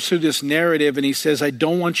Paul goes through this narrative and he says, I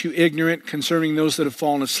don't want you ignorant concerning those that have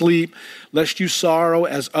fallen asleep, lest you sorrow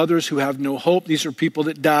as others who have no hope. These are people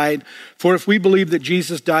that died. For if we believe that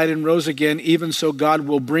Jesus died and rose again, even so God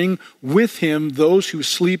will bring with him those who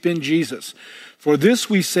sleep in Jesus. For this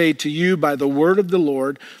we say to you by the word of the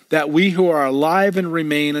Lord, that we who are alive and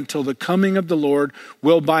remain until the coming of the Lord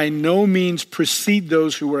will by no means precede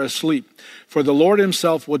those who are asleep. For the Lord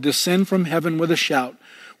himself will descend from heaven with a shout,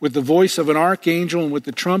 with the voice of an archangel and with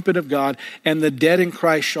the trumpet of God, and the dead in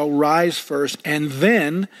Christ shall rise first. And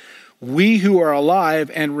then we who are alive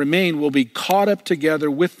and remain will be caught up together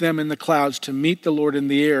with them in the clouds to meet the Lord in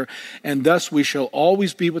the air. And thus we shall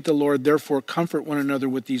always be with the Lord. Therefore comfort one another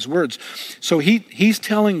with these words. So he's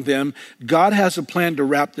telling them God has a plan to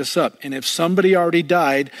wrap this up. And if somebody already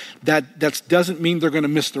died, that doesn't mean they're going to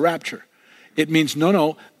miss the rapture. It means,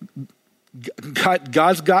 no,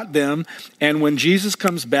 God's got them, and when Jesus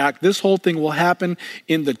comes back, this whole thing will happen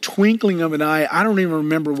in the twinkling of an eye. I don't even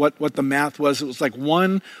remember what the math was. It was like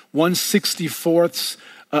 1/64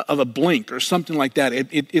 of a blink or something like that.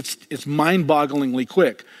 It's mind-bogglingly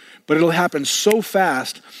quick, but it'll happen so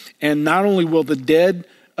fast, and not only will the dead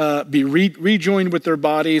be rejoined with their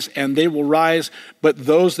bodies and they will rise, but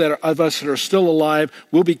those of us that are still alive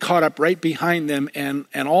will be caught up right behind them, and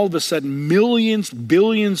all of a sudden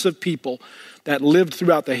billions of people that lived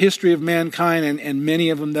throughout the history of mankind, and many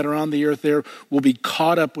of them that are on the earth there, will be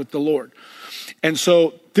caught up with the Lord. And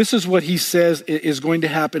so this is what he says is going to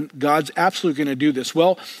happen. God's absolutely going to do this.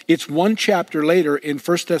 Well, it's one chapter later in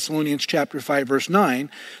 1 Thessalonians chapter 5, verse 9,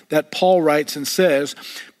 that Paul writes and says,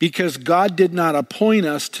 because God did not appoint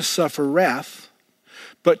us to suffer wrath,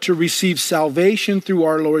 but to receive salvation through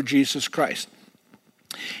our Lord Jesus Christ.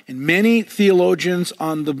 And many theologians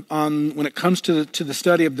when it comes to the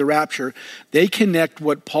study of the rapture, they connect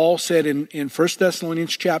what Paul said in 1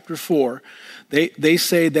 Thessalonians chapter 4. They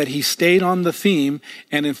say that he stayed on the theme,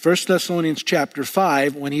 and in 1 Thessalonians chapter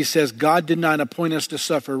 5, when he says God did not appoint us to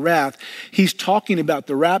suffer wrath, he's talking about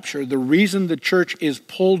the rapture. The reason the church is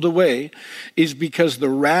pulled away is because the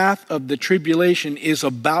wrath of the tribulation is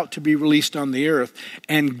about to be released on the earth,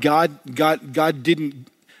 and God didn't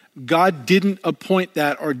God didn't appoint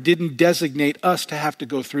that or didn't designate us to have to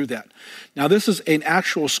go through that. Now, this is an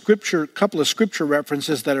actual scripture, couple of scripture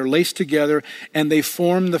references that are laced together, and they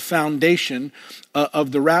form the foundation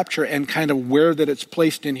of the rapture and kind of where that it's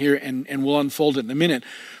placed in here, and we'll unfold it in a minute.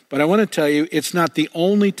 But I want to tell you, it's not the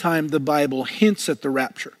only time the Bible hints at the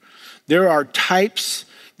rapture. There are types,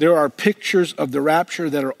 there are pictures of the rapture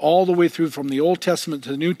that are all the way through from the Old Testament to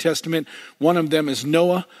the New Testament. One of them is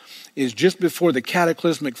Noah. Is just before the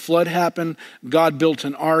cataclysmic flood happened, God built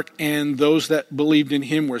an ark, and those that believed in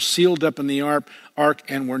him were sealed up in the ark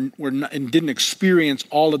and and didn't experience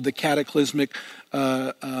all of the cataclysmic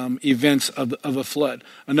events of a flood.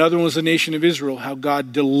 Another one was the nation of Israel, how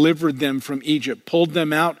God delivered them from Egypt, pulled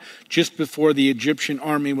them out just before the Egyptian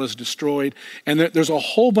army was destroyed. And there's a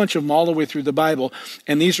whole bunch of them all the way through the Bible,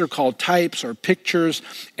 and these are called types or pictures,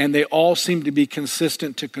 and they all seem to be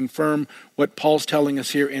consistent to confirm what Paul's telling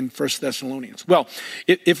us here in 1 Thessalonians. Well,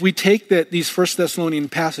 if we take these 1 Thessalonian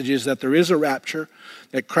passages that there is a rapture,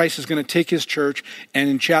 that Christ is going to take his church, and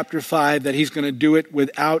in chapter 5 that he's going to do it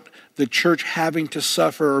without the church having to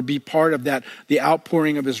suffer or be part of that, the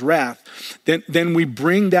outpouring of his wrath, then we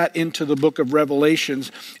bring that into the book of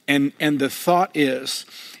Revelations, and the thought is,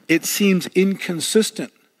 it seems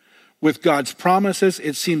inconsistent with God's promises.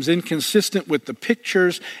 It seems inconsistent with the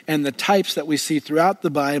pictures and the types that we see throughout the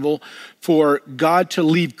Bible for God to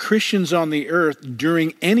leave Christians on the earth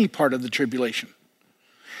during any part of the tribulation.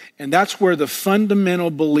 And that's where the fundamental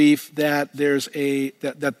belief that there's in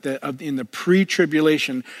the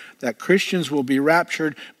pre-tribulation that Christians will be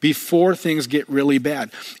raptured before things get really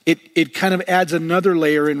bad. It kind of adds another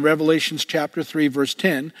layer in Revelations chapter 3, verse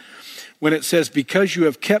 10, when it says, because you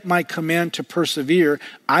have kept my command to persevere,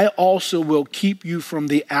 I also will keep you from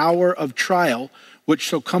the hour of trial, which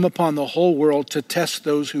shall come upon the whole world to test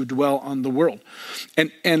those who dwell on the world.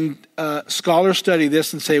 And scholars study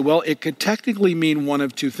this and say, well, it could technically mean one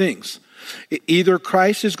of two things. Either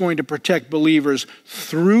Christ is going to protect believers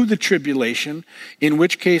through the tribulation, in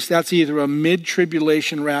which case that's either a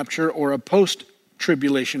mid-tribulation rapture or a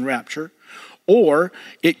post-tribulation rapture, or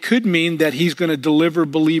it could mean that he's going to deliver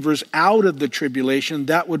believers out of the tribulation.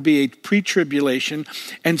 That would be a pre-tribulation.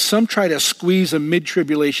 And some try to squeeze a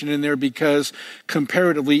mid-tribulation in there because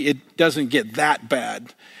comparatively it doesn't get that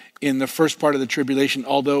bad in the first part of the tribulation,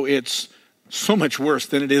 although it's so much worse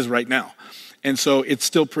than it is right now. And so it's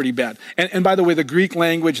still pretty bad. And by the way, the Greek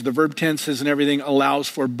language, the verb tenses and everything allows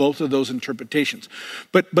for both of those interpretations.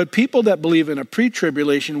 But people that believe in a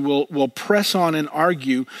pre-tribulation will press on and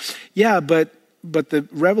argue, yeah, but the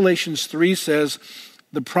Revelations 3 says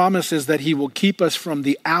the promise is that he will keep us from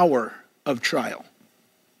the hour of trial.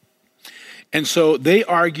 And so they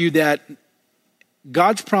argue that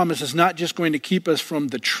God's promise is not just going to keep us from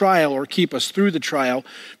the trial or keep us through the trial,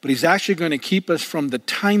 but he's actually going to keep us from the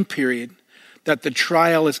time period that the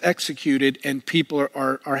trial is executed and people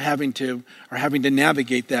are having to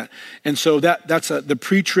navigate that. And so the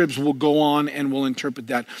pre-tribs will go on and will interpret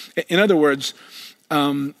that. In other words,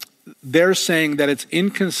 they're saying that it's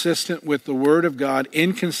inconsistent with the Word of God,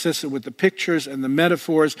 inconsistent with the pictures and the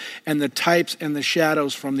metaphors and the types and the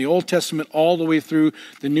shadows from the Old Testament all the way through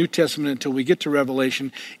the New Testament until we get to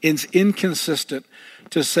Revelation. It's inconsistent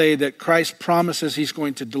to say that Christ promises he's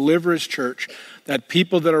going to deliver his church, that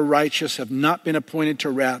people that are righteous have not been appointed to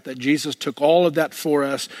wrath, that Jesus took all of that for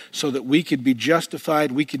us so that we could be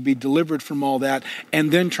justified, we could be delivered from all that,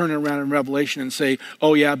 and then turn around in Revelation and say,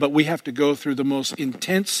 oh yeah, but we have to go through the most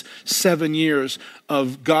intense 7 years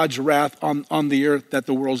of God's wrath on the earth that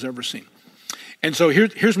the world's ever seen. And so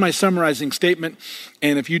here's my summarizing statement,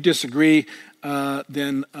 and if you disagree,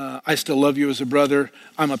 then I still love you as a brother.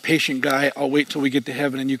 I'm a patient guy. I'll wait till we get to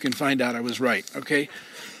heaven and you can find out I was right, okay?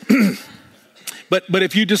 But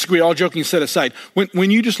if you disagree, all joking set aside,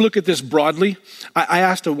 when you just look at this broadly, I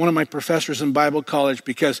asked one of my professors in Bible college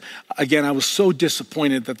because, again, I was so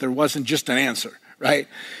disappointed that there wasn't just an answer, right?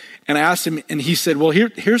 And I asked him, and he said, well,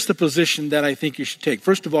 here's the position that I think you should take.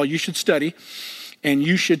 First of all, you should study, and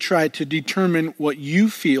you should try to determine what you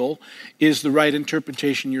feel is the right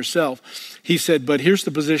interpretation yourself. He said, but here's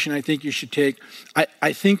the position I think you should take.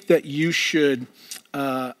 I think that you should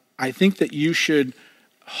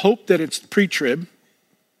hope that it's pre-trib.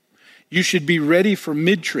 You should be ready for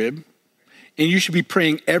mid-trib, and you should be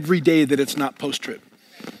praying every day that it's not post-trib.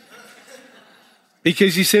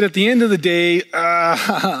 Because he said at the end of the day,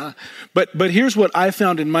 but here's what I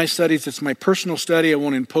found in my studies. It's my personal study. I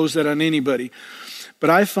won't impose that on anybody. But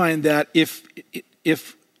I find that if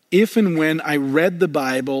and when I read the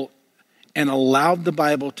Bible and allowed the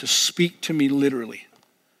Bible to speak to me literally,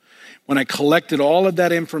 when I collected all of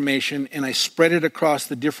that information and I spread it across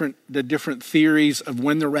the different theories of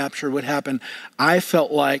when the rapture would happen, I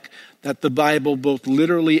felt like that the Bible both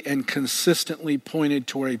literally and consistently pointed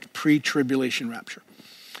toward a pre-tribulation rapture.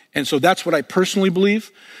 And so that's what I personally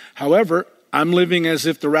believe. However, I'm living as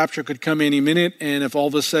if the rapture could come any minute, and if all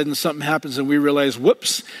of a sudden something happens and we realize,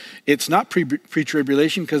 whoops, it's not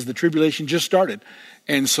pre-tribulation because the tribulation just started.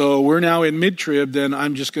 And so we're now in mid-trib, then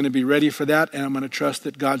I'm just going to be ready for that, and I'm going to trust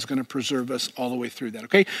that God's going to preserve us all the way through that,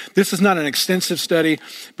 okay? This is not an extensive study,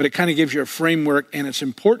 but it kind of gives you a framework, and it's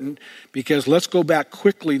important because let's go back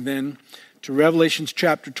quickly then to Revelation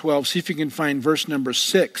chapter 12. See if you can find verse number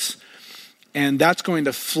 6, and that's going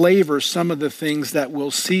to flavor some of the things that we'll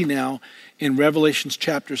see now in Revelation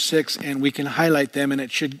chapter 6, and we can highlight them, and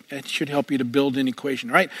it should help you to build an equation.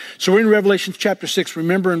 All right, so we're in Revelation chapter 6.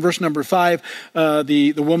 Remember in verse number 5,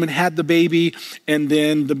 the woman had the baby, and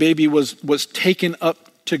then the baby was taken up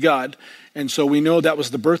to God. And so we know that was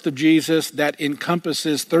the birth of Jesus. That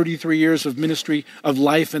encompasses 33 years of ministry, of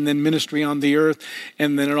life, and then ministry on the earth.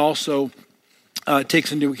 And then it also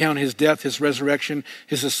takes into account his death, his resurrection,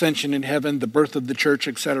 his ascension in heaven, the birth of the church,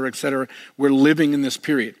 et cetera, et cetera. We're living in this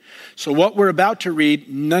period. So what we're about to read,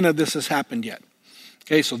 none of this has happened yet.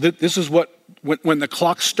 Okay, so this is what, when the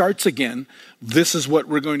clock starts again, this is what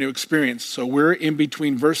we're going to experience. So we're in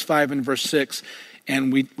between verse 5 and verse 6,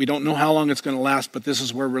 and we don't know how long it's going to last, but this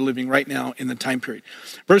is where we're living right now in the time period.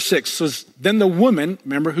 Verse 6 says, then the woman,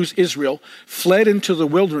 remember who's Israel, fled into the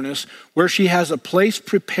wilderness where she has a place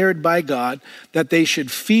prepared by God that they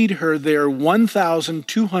should feed her there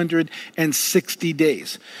 1,260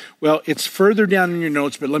 days. Well, it's further down in your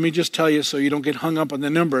notes, but let me just tell you so you don't get hung up on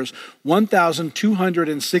the numbers.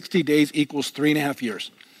 1,260 days equals 3.5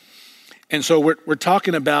 years. And so we're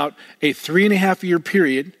talking about a 3.5 year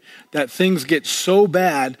period that things get so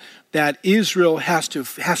bad that Israel has to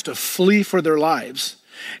flee for their lives.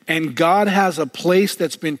 And God has a place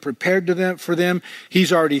that's been prepared for them.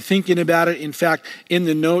 He's already thinking about it. In fact, in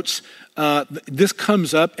the notes, this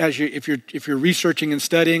comes up if you're researching and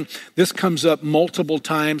studying. This comes up multiple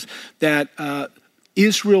times that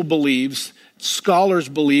Israel believes. Scholars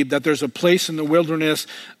believe that there's a place in the wilderness,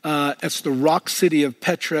 it's the rock city of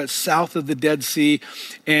Petra, south of the Dead Sea,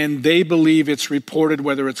 and they believe it's reported,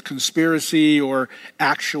 whether it's conspiracy or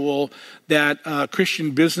actual, that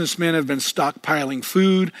Christian businessmen have been stockpiling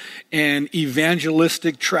food and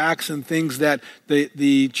evangelistic tracts and things that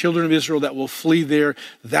the children of Israel that will flee there,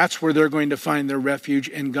 that's where they're going to find their refuge,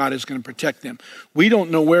 and God is going to protect them. We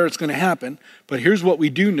don't know where it's going to happen, but here's what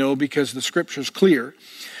we do know, because the scripture's clear,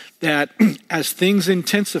 that as things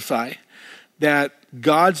intensify, that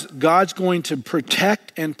God's going to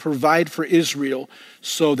protect and provide for Israel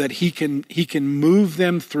so that he can move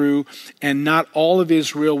them through, and not all of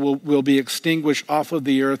Israel will be extinguished off of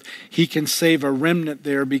the earth. He can save a remnant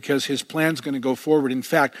there because his plan's going to go forward. In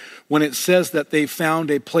fact, when it says that they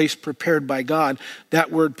found a place prepared by God,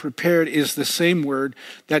 that word prepared is the same word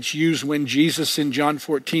that's used when Jesus in John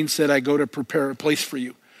 14 said, I go to prepare a place for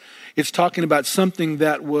you. It's talking about something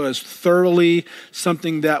that was thoroughly,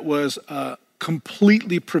 something that was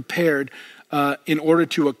completely prepared in order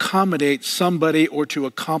to accommodate somebody or to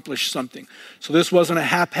accomplish something. So this wasn't a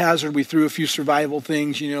haphazard, we threw a few survival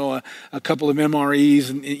things, a couple of MREs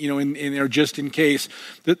and in there just in case.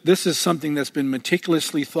 This is something that's been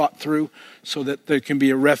meticulously thought through so that there can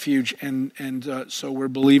be a refuge, and so we're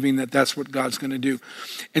believing that that's what God's going to do.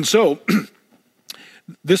 And so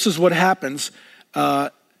this is what happens.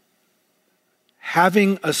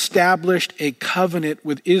 Having established a covenant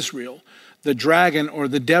with Israel, the dragon or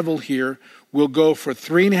the devil here will go for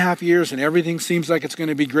 3.5 years, and everything seems like it's going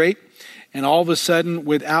to be great. And all of a sudden,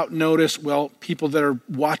 without notice, well, people that are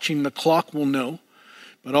watching the clock will know,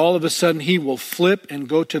 but all of a sudden he will flip and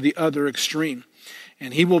go to the other extreme.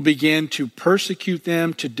 And he will begin to persecute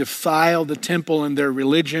them, to defile the temple and their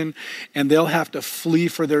religion, and they'll have to flee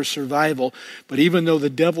for their survival. But even though the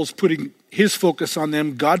devil's putting his focus on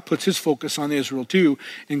them, God puts his focus on Israel too.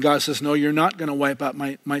 And God says, no, you're not going to wipe out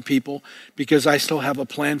my people, because I still have a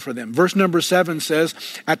plan for them. Verse number 7 says,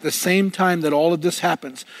 at the same time that all of this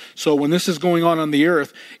happens, so when this is going on the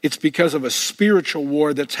earth, it's because of a spiritual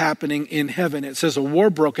war that's happening in heaven. It says a war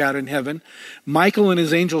broke out in heaven. Michael and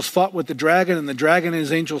his angels fought with the dragon, and the dragon and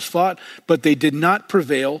his angels fought, but they did not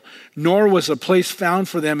prevail, nor was a place found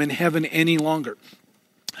for them in heaven any longer.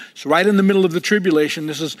 So right in the middle of the tribulation,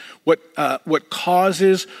 this is what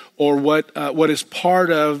causes, or what is part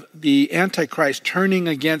of the Antichrist turning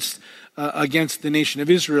against the nation of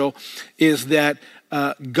Israel, is that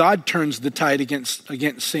God turns the tide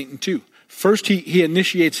against Satan too. First, he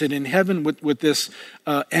initiates it in heaven with this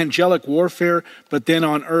angelic warfare, but then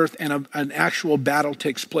on earth, and an actual battle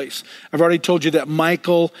takes place. I've already told you that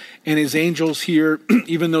Michael and his angels here,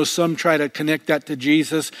 even though some try to connect that to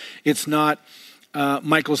Jesus, it's not.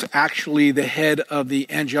 Michael's actually the head of the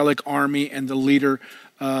angelic army and the leader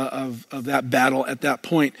of that battle at that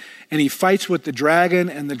point. And he fights with the dragon,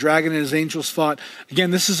 and the dragon and his angels fought. Again,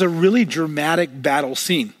 this is a really dramatic battle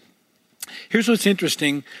scene. Here's what's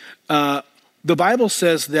interesting. The Bible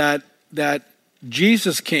says that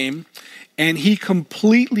Jesus came and he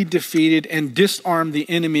completely defeated and disarmed the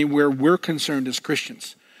enemy where we're concerned as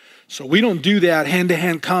Christians. So we don't do that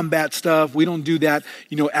hand-to-hand combat stuff. We don't do that,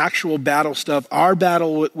 actual battle stuff. Our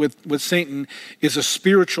battle with Satan is a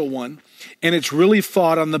spiritual one, and it's really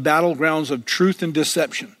fought on the battlegrounds of truth and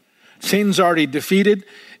deception. Satan's already defeated.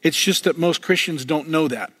 It's just that most Christians don't know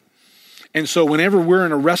that. And so whenever we're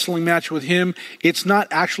in a wrestling match with him, it's not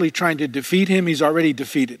actually trying to defeat him. He's already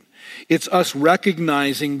defeated. It's us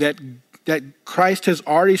recognizing that Christ has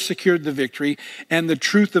already secured the victory, and the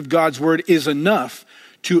truth of God's word is enough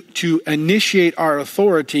to initiate our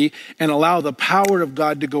authority and allow the power of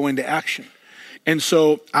God to go into action. And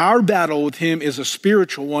so our battle with him is a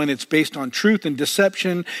spiritual one. It's based on truth and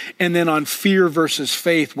deception, and then on fear versus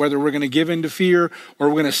faith, whether we're going to give in to fear or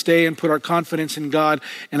we're going to stay and put our confidence in God.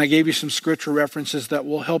 And I gave you some scripture references that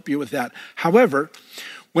will help you with that. However,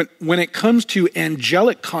 when it comes to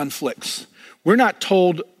angelic conflicts, we're not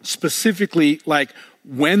told specifically like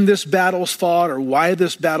when this battle's fought or why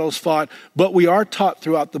this battle's fought, but we are taught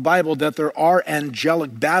throughout the Bible that there are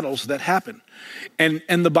angelic battles that happen. And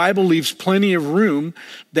the Bible leaves plenty of room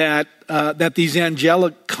that these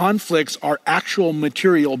angelic conflicts are actual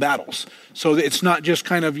material battles. So it's not just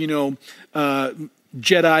kind of,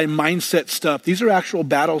 Jedi mindset stuff. These are actual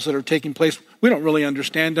battles that are taking place. We don't really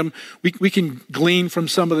understand them. We can glean from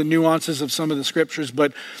some of the nuances of some of the scriptures,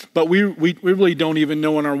 but we really don't even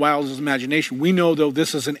know in our wildest imagination. We know, though,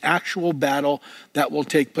 this is an actual battle that will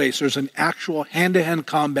take place. There's an actual hand-to-hand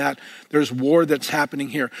combat. There's war that's happening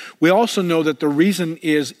here. We also know that the reason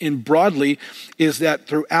is that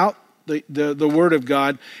throughout the word of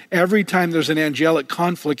God, every time there's an angelic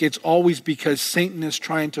conflict, it's always because Satan is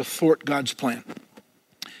trying to thwart God's plan.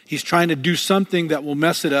 He's trying to do something that will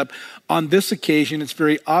mess it up. On this occasion, it's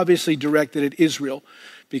very obviously directed at Israel,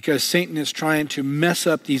 because Satan is trying to mess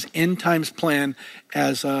up these end times plan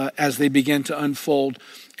as they begin to unfold.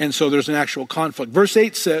 And so there's an actual conflict. Verse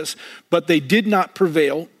 8 says, "But they did not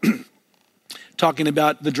prevail," talking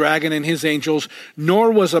about the dragon and his angels,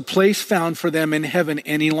 "nor was a place found for them in heaven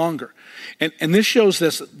any longer." And this shows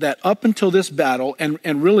us that up until this battle,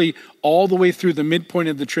 and really all the way through the midpoint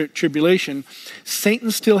of the tribulation,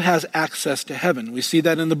 Satan still has access to heaven. We see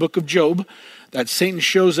that in the book of Job, that Satan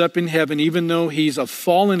shows up in heaven. Even though he's a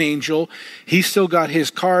fallen angel, he's still got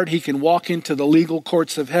his card. He can walk into the legal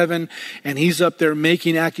courts of heaven, and he's up there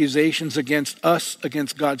making accusations against us,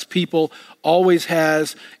 against God's people. Always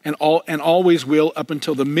has and always will up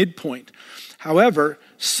until the midpoint. However,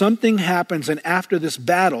 something happens, and after this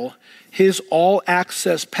battle, his all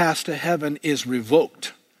access pass to heaven is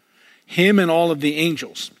revoked. Him and all of the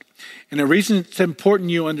angels. And the reason it's important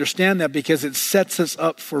you understand that, because it sets us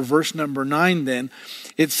up for verse number 9 then.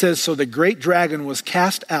 It says, "So the great dragon was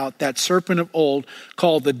cast out, that serpent of old,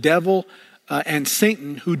 called the devil and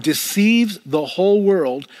Satan, who deceives the whole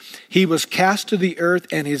world. He was cast to the earth,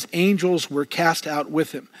 and his angels were cast out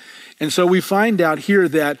with him." And so we find out here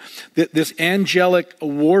that this angelic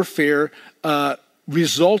warfare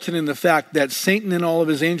resulted in the fact that Satan and all of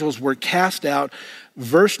his angels were cast out.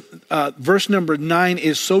 Verse number 9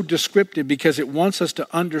 is so descriptive because it wants us to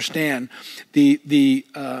understand the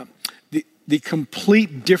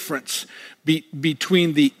complete difference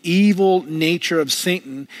between the evil nature of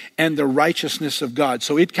Satan and the righteousness of God.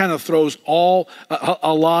 So it kind of throws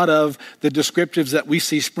a lot of the descriptives that we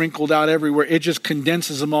see sprinkled out everywhere. It just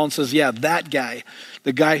condenses them all and says, yeah, that guy,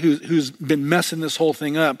 the guy who's been messing this whole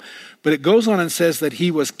thing up. But it goes on and says that he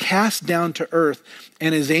was cast down to earth,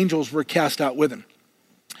 and his angels were cast out with him.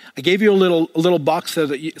 I gave you a little box there.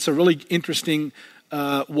 It's a really interesting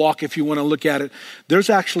walk if you want to look at it. There's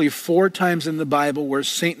actually 4 times in the Bible where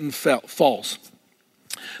Satan falls.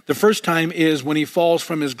 The first time is when he falls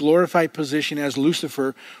from his glorified position as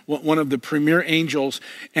Lucifer, one of the premier angels,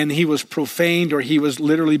 and he was profaned, or he was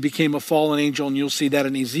literally became a fallen angel, and you'll see that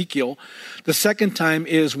in Ezekiel. The second time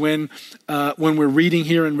is when we're reading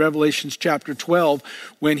here in Revelations chapter 12,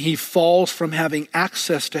 when he falls from having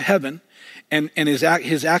access to heaven, and his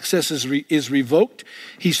access is revoked.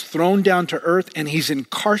 He's thrown down to earth, and he's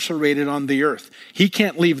incarcerated on the earth. He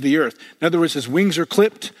can't leave the earth. In other words, his wings are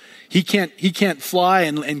clipped. He can't fly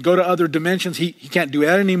and go to other dimensions. He can't do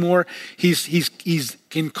that anymore. He's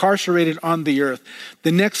incarcerated on the earth.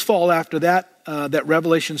 The next fall after that, that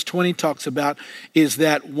Revelations 20 talks about, is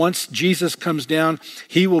that once Jesus comes down,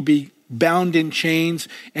 he will be bound in chains,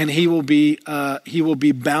 and he will be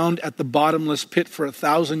bound at the bottomless pit for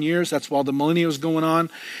 1,000 years. That's while the millennium is going on.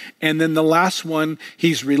 And then the last one,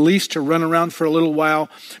 he's released to run around for a little while,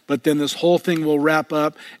 but then this whole thing will wrap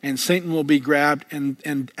up, and Satan will be grabbed,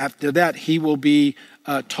 and after that, he will be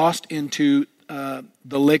tossed into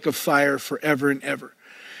the lake of fire forever and ever.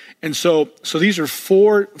 And so these are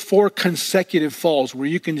four consecutive falls where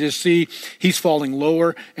you can just see he's falling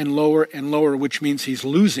lower and lower and lower, which means he's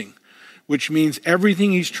losing, which means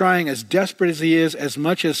everything he's trying, as desperate as he is, as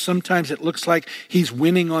much as sometimes it looks like he's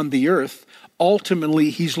winning on the earth,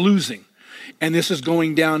 ultimately he's losing. And this is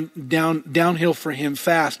going downhill for him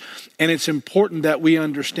fast. And it's important that we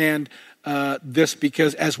understand this,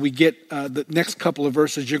 because as we get the next couple of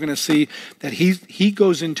verses, you're going to see that he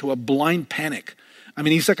goes into a blind panic. I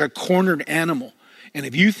mean, he's like a cornered animal. And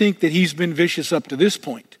if you think that he's been vicious up to this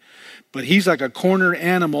point, but he's like a cornered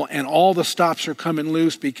animal, and all the stops are coming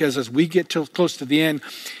loose, because as we get close to the end,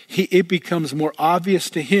 it becomes more obvious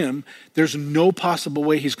to him there's no possible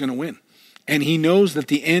way he's going to win. And he knows that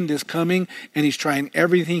the end is coming, and he's trying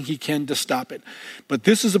everything he can to stop it. But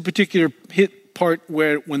this is a particular part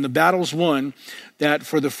where when the battle's won, that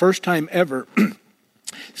for the first time ever,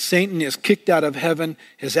 Satan is kicked out of heaven,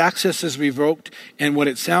 his access is revoked, and what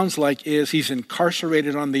it sounds like is he's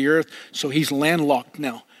incarcerated on the earth, so he's landlocked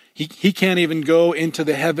now. He can't even go into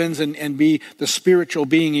the heavens and be the spiritual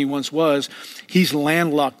being he once was. He's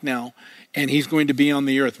landlocked now, and he's going to be on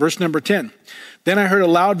the earth. Verse number 10. Then I heard a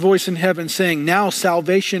loud voice in heaven saying, now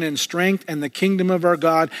salvation and strength and the kingdom of our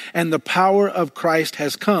God and the power of Christ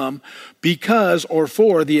has come, because, or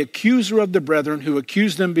for, the accuser of the brethren who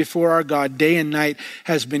accused them before our God day and night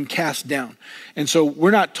has been cast down. And so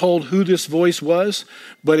we're not told who this voice was,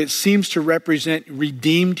 but it seems to represent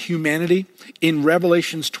redeemed humanity. In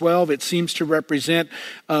Revelations 12, it seems to represent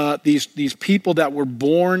these people that were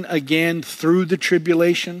born again through the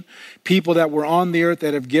tribulation, people that were on the earth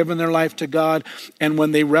that have given their life to God. And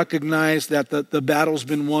when they recognize that the battle's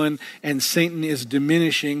been won and Satan is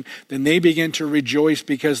diminishing, then they begin to rejoice,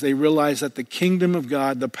 because they realize that the kingdom of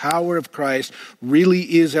God, the power of Christ,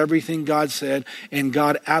 really is everything God said, and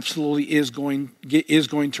God absolutely is going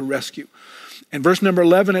to rescue. In verse number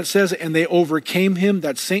 11, it says, and they overcame him,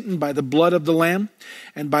 that's Satan, by the blood of the Lamb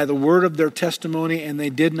and by the word of their testimony, and they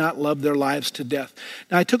did not love their lives to death.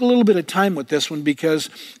 Now, I took a little bit of time with this one, because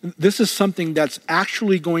this is something that's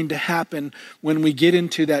actually going to happen when we get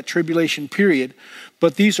into that tribulation period.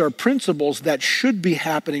 But these are principles that should be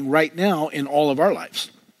happening right now in all of our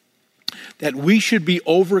lives, that we should be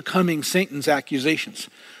overcoming Satan's accusations.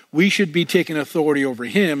 We should be taking authority over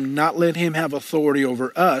him, not let him have authority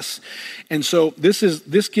over us. And so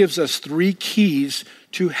this gives us three keys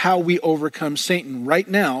to how we overcome Satan right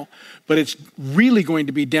now, but it's really going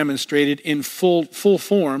to be demonstrated in full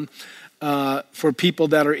form for people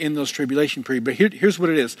that are in those tribulation period. But here's what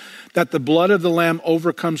it is, that the blood of the Lamb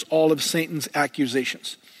overcomes all of Satan's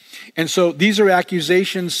accusations. And so these are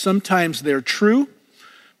accusations, sometimes they're true,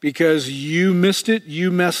 because you missed it, you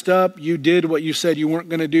messed up, you did what you said you weren't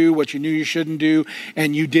going to do, what you knew you shouldn't do,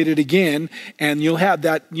 and you did it again. And you'll have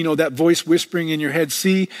that, that voice whispering in your head,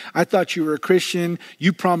 see, I thought you were a Christian,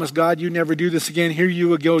 you promised God you'd never do this again, here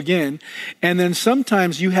you go again. And then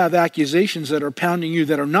sometimes you have accusations that are pounding you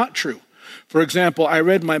that are not true. For example, I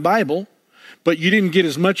read my Bible, but you didn't get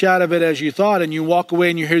as much out of it as you thought, and you walk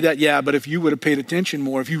away and you hear that, yeah, but if you would have paid attention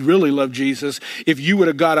more, if you really loved Jesus, if you would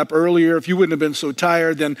have got up earlier, if you wouldn't have been so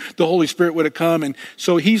tired, then the Holy Spirit would have come. And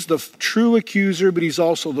so he's the true accuser, but he's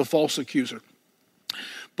also the false accuser.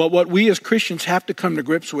 But what we as Christians have to come to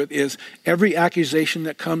grips with is every accusation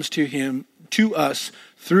that comes to us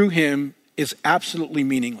through him is absolutely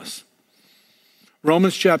meaningless.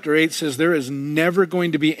 Romans chapter 8 says there is never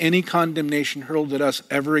going to be any condemnation hurled at us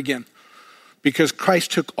ever again, because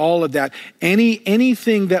Christ took all of that.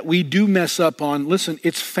 Anything that we do mess up on, listen,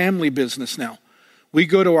 it's family business now. We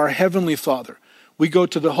go to our Heavenly Father. we go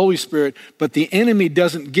to the Holy Spirit, but the enemy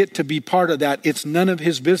doesn't get to be part of that. It's none of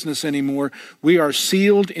his business anymore. We are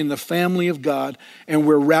sealed in the family of God, and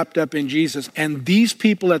we're wrapped up in Jesus. And these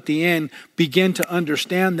people at the end begin to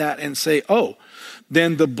understand that and say, oh,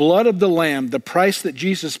 then the blood of the Lamb, the price that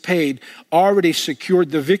Jesus paid, already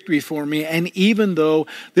secured the victory for me. And even though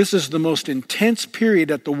this is the most intense period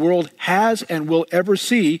that the world has and will ever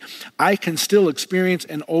see, I can still experience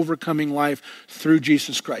an overcoming life through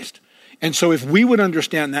Jesus Christ. And so if we would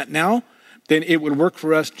understand that now, then it would work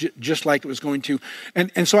for us just like it was going to.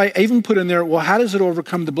 And so I even put in there, well, how does it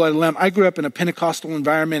overcome the blood of the Lamb? I grew up in a Pentecostal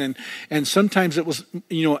environment, and sometimes it was,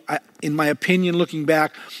 in my opinion, looking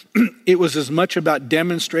back, it was as much about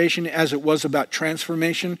demonstration as it was about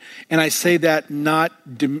transformation. And I say that not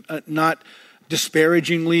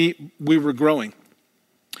disparagingly, we were growing.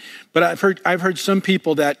 But I've heard some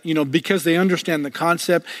people that, because they understand the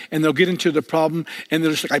concept and they'll get into the problem and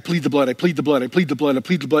they're just like, I plead the blood, I plead the blood, I plead the blood, I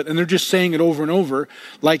plead the blood. And they're just saying it over and over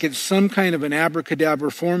like it's some kind of an abracadabra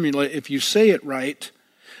formula. If you say it right,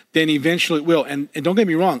 then eventually it will. And don't get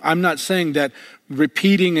me wrong, I'm not saying that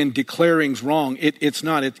repeating and declaring is wrong. It's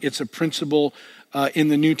not. It's a principle in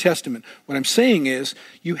the New Testament. What I'm saying is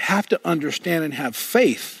you have to understand and have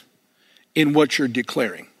faith in what you're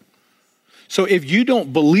declaring. So if you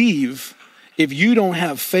don't believe, if you don't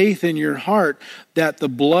have faith in your heart that the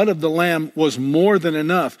blood of the Lamb was more than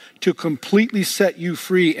enough to completely set you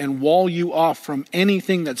free and wall you off from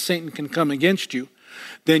anything that Satan can come against you,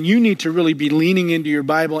 then you need to really be leaning into your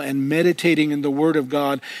Bible and meditating in the Word of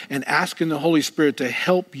God and asking the Holy Spirit to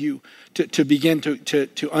help you to begin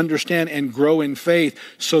to understand and grow in faith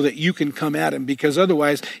so that you can come at Him. Because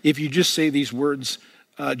otherwise, if you just say these words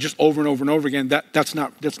just over and over and over again, that's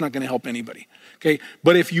not going to help anybody. Okay,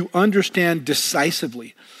 but if you understand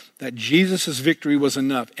decisively that Jesus' victory was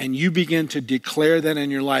enough, and you begin to declare that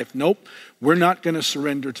in your life, nope, we're not going to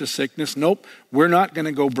surrender to sickness. Nope, we're not going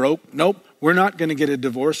to go broke. Nope, we're not going to get a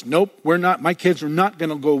divorce. Nope, my kids are not going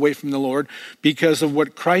to go away from the Lord because of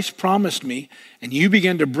what Christ promised me. And you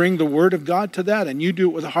begin to bring the Word of God to that, and you do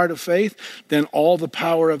it with a heart of faith, then all the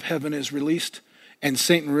power of heaven is released. And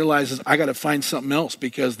Satan realizes, I got to find something else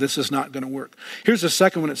because this is not going to work. Here's the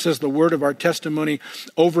second one. It says the word of our testimony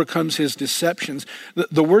overcomes his deceptions.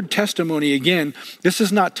 The word testimony, again, this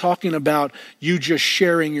is not talking about you just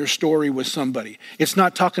sharing your story with somebody. It's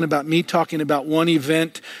not talking about me talking about one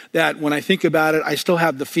event that when I think about it, I still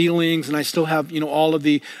have the feelings and I still have, all of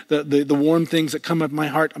the warm things that come up in my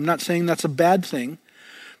heart. I'm not saying that's a bad thing.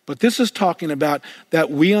 But this is talking about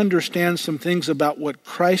that we understand some things about what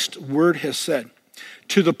Christ's word has said,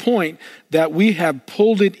 to the point that we have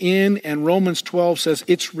pulled it in, and Romans 12 says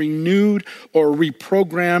it's renewed or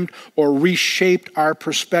reprogrammed or reshaped our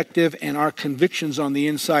perspective and our convictions on the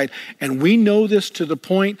inside. And we know this to the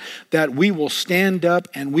point that we will stand up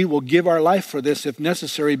and we will give our life for this if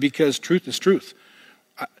necessary, because truth is truth.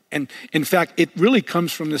 And in fact, it really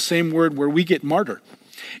comes from the same word where we get martyr.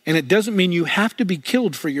 And it doesn't mean you have to be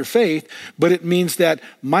killed for your faith, but it means that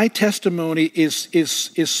my testimony is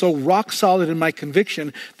so rock solid in my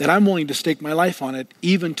conviction that I'm willing to stake my life on it,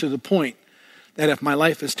 even to the point that if my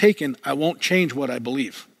life is taken, I won't change what I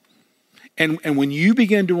believe. And when you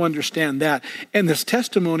begin to understand that, and this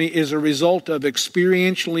testimony is a result of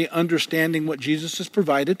experientially understanding what Jesus has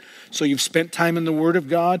provided. So you've spent time in the Word of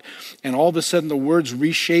God, and all of a sudden the Word's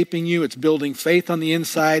reshaping you. It's building faith on the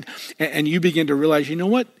inside, and you begin to realize, you know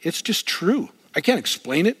what? It's just true. I can't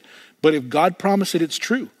explain it, but if God promised it, it's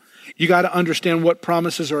true. You got to understand what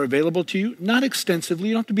promises are available to you. Not extensively.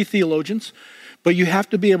 You don't have to be theologians. But you have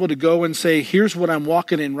to be able to go and say, here's what I'm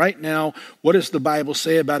walking in right now. What does the Bible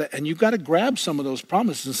say about it? And you've got to grab some of those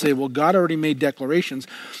promises and say, well, God already made declarations.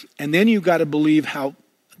 And then you've got to believe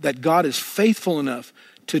that God is faithful enough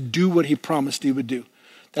to do what he promised he would do.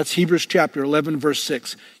 That's Hebrews chapter 11, verse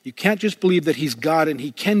 6. You can't just believe that he's God and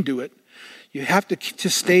he can do it. You have to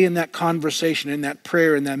stay in that conversation, in that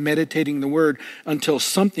prayer, in that meditating the word until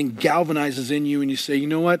something galvanizes in you and you say, you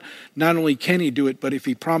know what? Not only can he do it, but if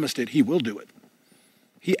he promised it, he will do it.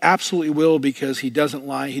 He absolutely will, because he doesn't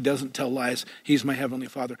lie. He doesn't tell lies. He's my heavenly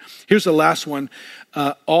Father. Here's the last one.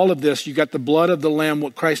 All of this, you got the blood of the Lamb,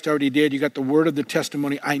 what Christ already did. You got the word of the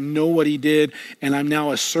testimony. I know what he did, and I'm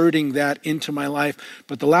now asserting that into my life.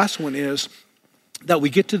 But the last one is that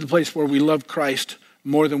we get to the place where we love Christ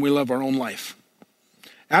more than we love our own life.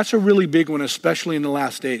 That's a really big one, especially in the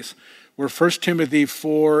last days, where 1 Timothy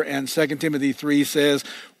 4 and 2 Timothy 3 says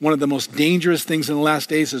one of the most dangerous things in the last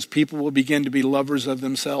days is people will begin to be lovers of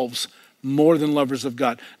themselves more than lovers of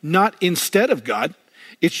God. Not instead of God,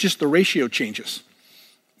 it's just the ratio changes.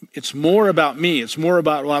 It's more about me. It's more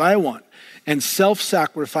about what I want. and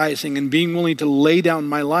self-sacrificing and being willing to lay down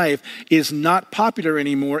my life is not popular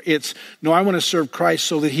anymore. It's, no, I want to serve Christ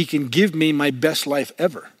so that he can give me my best life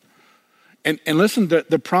ever. And listen,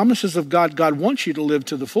 the promises of God wants you to live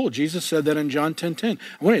to the full. Jesus said that in John 10:10.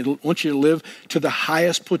 I want you to live to the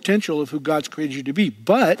highest potential of who God's created you to be.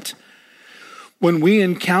 But when we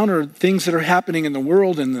encounter things that are happening in the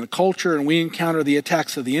world and the culture, and we encounter the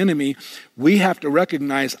attacks of the enemy, we have to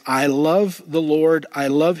recognize, I love the Lord, I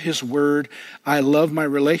love his word, I love my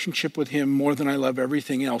relationship with him more than I love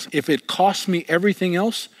everything else. If it costs me everything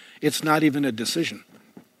else, it's not even a decision.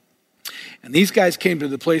 And these guys came to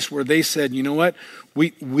the place where they said, you know what,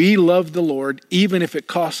 we love the Lord even if it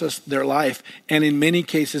costs us their life, and in many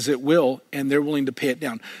cases it will, and they're willing to pay it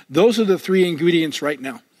down. Those are the three ingredients right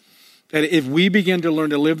now. That if we begin to learn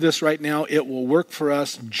to live this right now, it will work for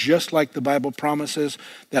us just like the Bible promises,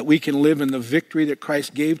 that we can live in the victory that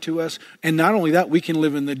Christ gave to us. And not only that, we can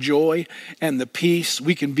live in the joy and the peace.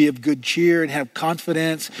 We can be of good cheer and have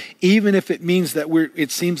confidence, even if it means that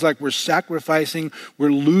it seems like we're sacrificing, we're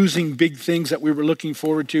losing big things that we were looking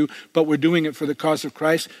forward to, but we're doing it for the cause of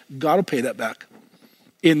Christ. God will pay that back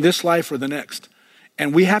in this life or the next.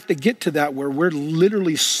 And we have to get to that where we're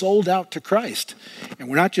literally sold out to Christ. And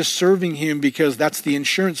we're not just serving him because that's the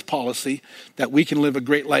insurance policy that we can live a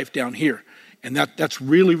great life down here. And that's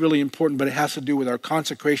really, really important, but it has to do with our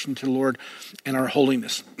consecration to the Lord and our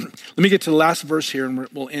holiness. Let me get to the last verse here and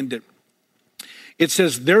we'll end it. It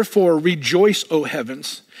says, therefore rejoice, O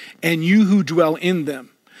heavens, and you who dwell in them.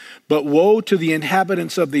 But woe to the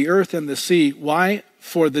inhabitants of the earth and the sea. Why?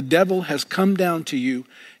 For the devil has come down to you,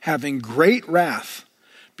 having great wrath,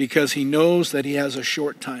 because he knows that he has a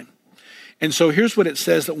short time. And so here's what it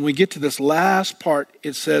says, that when we get to this last part,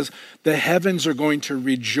 it says the heavens are going to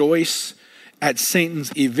rejoice at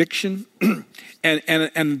Satan's eviction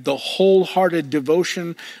and the wholehearted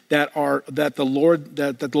devotion that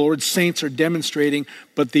the Lord's saints are demonstrating,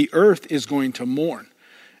 but the earth is going to mourn.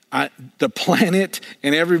 The planet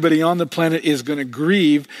and everybody on the planet is going to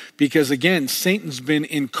grieve because, again, Satan's been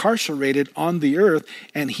incarcerated on the earth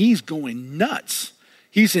and he's going nuts.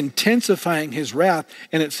 He's intensifying his wrath,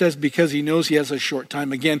 and it says because he knows he has a short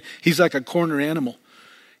time. Again, he's like a corner animal.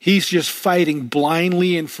 He's just fighting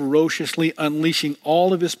blindly and ferociously, unleashing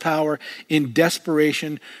all of his power in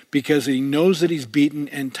desperation because he knows that he's beaten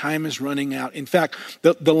and time is running out. In fact,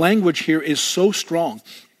 the language here is so strong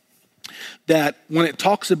that when it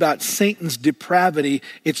talks about Satan's depravity,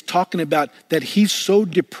 it's talking about that he's so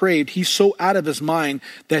depraved, he's so out of his mind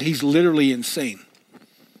that he's literally insane.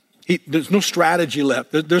 There's no strategy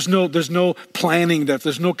left. There's no planning left.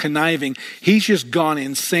 There's no conniving. He's just gone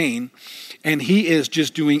insane, and he is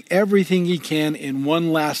just doing everything he can in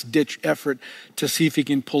one last ditch effort to see if he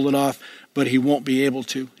can pull it off, but he won't be able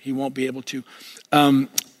to. He won't be able to. I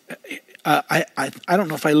don't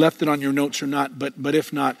know if I left it on your notes or not, but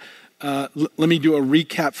if not, let me do a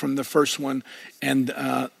recap from the first one, and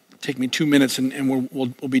take me 2 minutes, and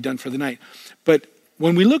we'll be done for the night. But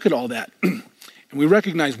when we look at all that, and we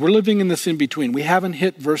recognize we're living in this in-between. We haven't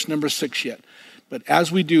hit verse number 6 yet. But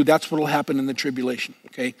as we do, that's what will happen in the tribulation,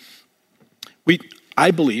 okay?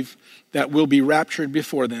 I believe that we'll be raptured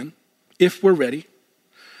before then, if we're ready.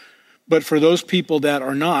 But for those people that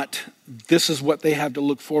are not, this is what they have to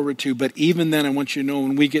look forward to. But even then, I want you to know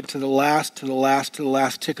when we get to the last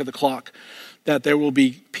tick of the clock, that there will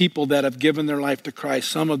be people that have given their life to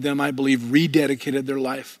Christ. Some of them, I believe, rededicated their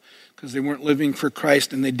life because they weren't living for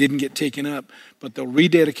Christ and they didn't get taken up. But they'll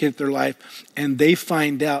rededicate their life and they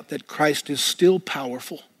find out that Christ is still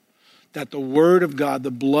powerful, that the word of God, the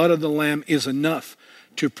blood of the Lamb is enough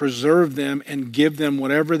to preserve them and give them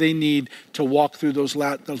whatever they need to walk through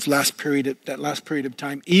that last period of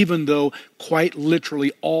time, even though quite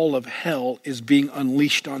literally all of hell is being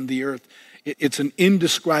unleashed on the earth. It's an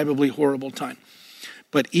indescribably horrible time.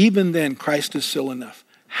 But even then, Christ is still enough.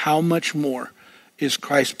 How much more is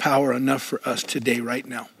Christ's power enough for us today, right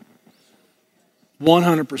now?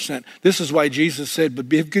 100%. This is why Jesus said, but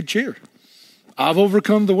be of good cheer. I've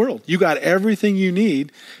overcome the world. You got everything you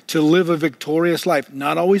need to live a victorious life.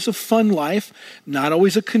 Not always a fun life, not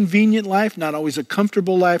always a convenient life, not always a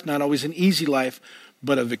comfortable life, not always an easy life,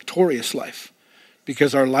 but a victorious life.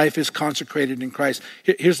 Because our life is consecrated in Christ.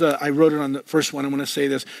 I wrote it on the first one. I want to say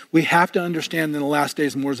this. We have to understand in the last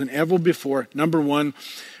days more than ever before. Number one,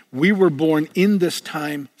 we were born in this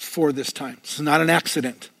time for this time. This is not an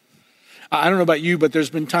accident. I don't know about you, but there's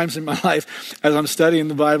been times in my life as I'm studying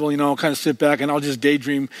the Bible, I'll kind of sit back and I'll just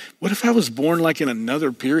daydream, what if I was born like in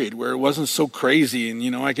another period where it wasn't so crazy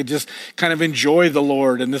and, I could just kind of enjoy the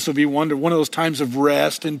Lord, and this would be one of those times of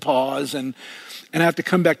rest and pause, and I have to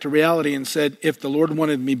come back to reality and said, if the Lord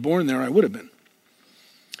wanted me born there, I would have been.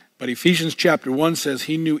 But Ephesians chapter 1 says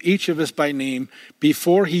he knew each of us by name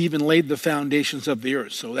before he even laid the foundations of the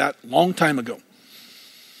earth. So that long time ago.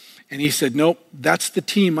 And he said, nope, that's the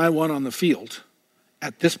team I want on the field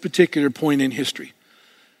at this particular point in history.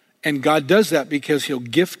 And God does that because he'll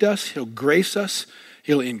gift us, he'll grace us,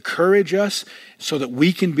 he'll encourage us so that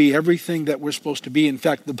we can be everything that we're supposed to be. In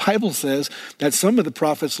fact, the Bible says that some of the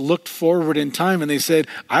prophets looked forward in time and they said,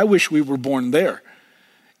 I wish we were born there.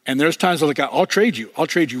 And there's times like, I'll trade you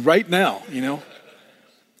right now,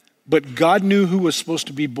 But God knew who was supposed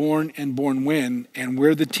to be born and born when, and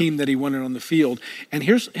we're the team that he wanted on the field. And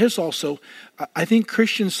here's also, I think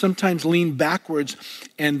Christians sometimes lean backwards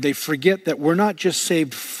and they forget that we're not just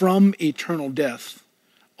saved from eternal death,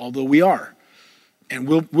 although we are. And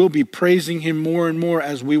we'll be praising him more and more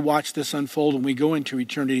as we watch this unfold and we go into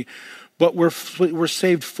eternity. But we're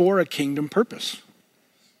saved for a kingdom purpose.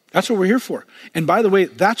 That's what we're here for. And by the way,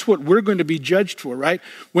 that's what we're going to be judged for, right?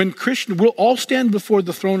 When Christians, we'll all stand before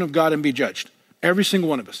the throne of God and be judged. Every single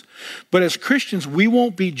one of us. But as Christians, we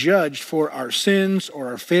won't be judged for our sins or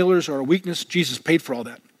our failures or our weakness. Jesus paid for all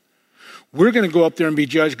that. We're going to go up there and be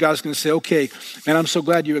judged. God's going to say, okay, man, I'm so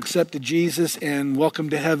glad you accepted Jesus and welcome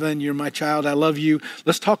to heaven. You're my child. I love you.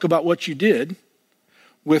 Let's talk about what you did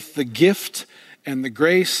with the gift and the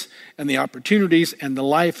grace and the opportunities and the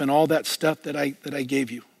life and all that stuff that I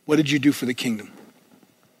gave you. What did you do for the kingdom?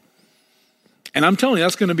 And I'm telling you,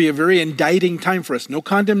 that's going to be a very indicting time for us. No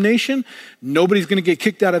condemnation. Nobody's going to get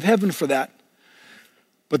kicked out of heaven for that.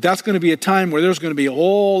 But that's going to be a time where there's going to be a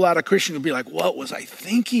whole lot of Christians who will be like, what was I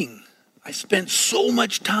thinking? I spent so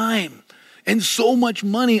much time and so much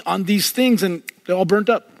money on these things and they're all burnt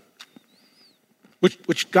up.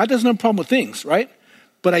 Which God doesn't have a problem with things, right?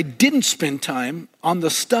 But I didn't spend time on the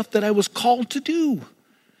stuff that I was called to do.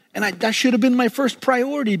 And that should have been my first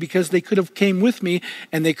priority because they could have came with me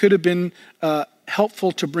and they could have been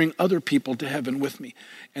helpful to bring other people to heaven with me.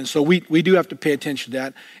 And so we do have to pay attention to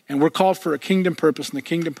that. And we're called for a kingdom purpose, and the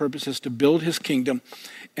kingdom purpose is to build his kingdom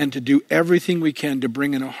and to do everything we can to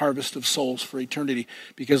bring in a harvest of souls for eternity.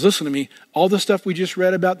 Because listen to me, all the stuff we just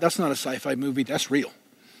read about, that's not a sci-fi movie, that's real.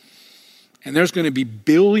 And there's going to be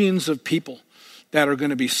billions of people that are going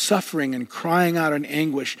to be suffering and crying out in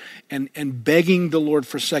anguish and begging the Lord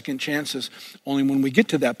for second chances. Only when we get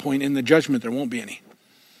to that point in the judgment, there won't be any.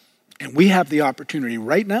 And we have the opportunity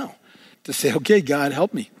right now to say, okay, God,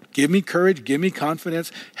 help me. Give me courage, give me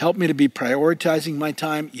confidence, help me to be prioritizing my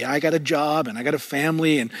time. Yeah, I got a job and I got a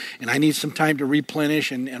family and I need some time to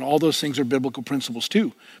replenish and all those things are biblical principles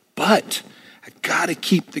too. But I got to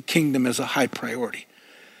keep the kingdom as a high priority.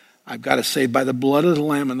 I've got to say, by the blood of the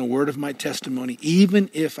Lamb and the word of my testimony, even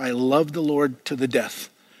if I love the Lord to the death,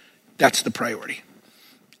 that's the priority.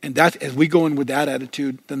 And that, as we go in with that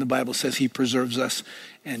attitude, then the Bible says he preserves us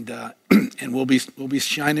and we'll be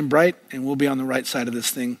shining bright and we'll be on the right side of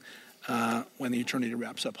this thing when the eternity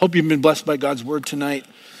wraps up. Hope you've been blessed by God's word tonight.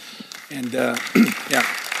 And yeah,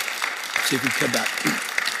 see if we can come back.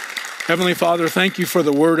 Heavenly Father, thank you for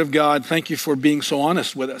the word of God. Thank you for being so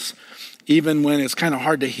honest with us, even when it's kind of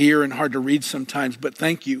hard to hear and hard to read sometimes. But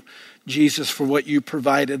thank you, Jesus, for what you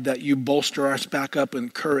provided, that you bolster us back up in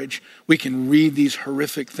courage. We can read these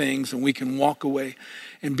horrific things and we can walk away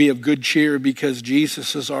and be of good cheer because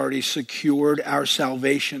Jesus has already secured our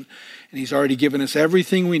salvation and he's already given us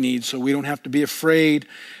everything we need, so we don't have to be afraid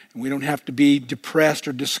and we don't have to be depressed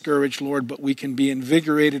or discouraged, Lord, but we can be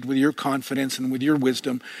invigorated with your confidence and with your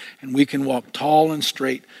wisdom, and we can walk tall and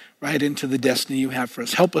straight right into the destiny you have for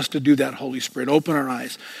us. Help us to do that, Holy Spirit. Open our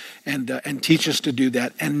eyes and teach us to do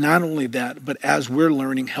that. And not only that, but as we're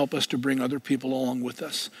learning, help us to bring other people along with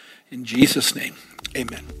us. In Jesus' name,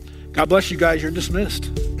 amen. God bless you guys. You're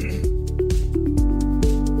dismissed.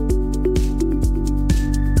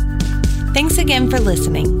 Thanks again for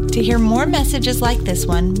listening. To hear more messages like this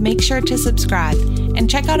one, make sure to subscribe and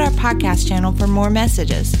check out our podcast channel for more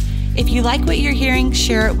messages. If you like what you're hearing,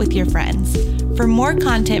 share it with your friends. For more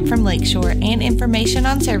content from Lakeshore and information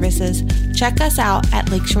on services, check us out at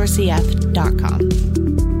lakeshorecf.com.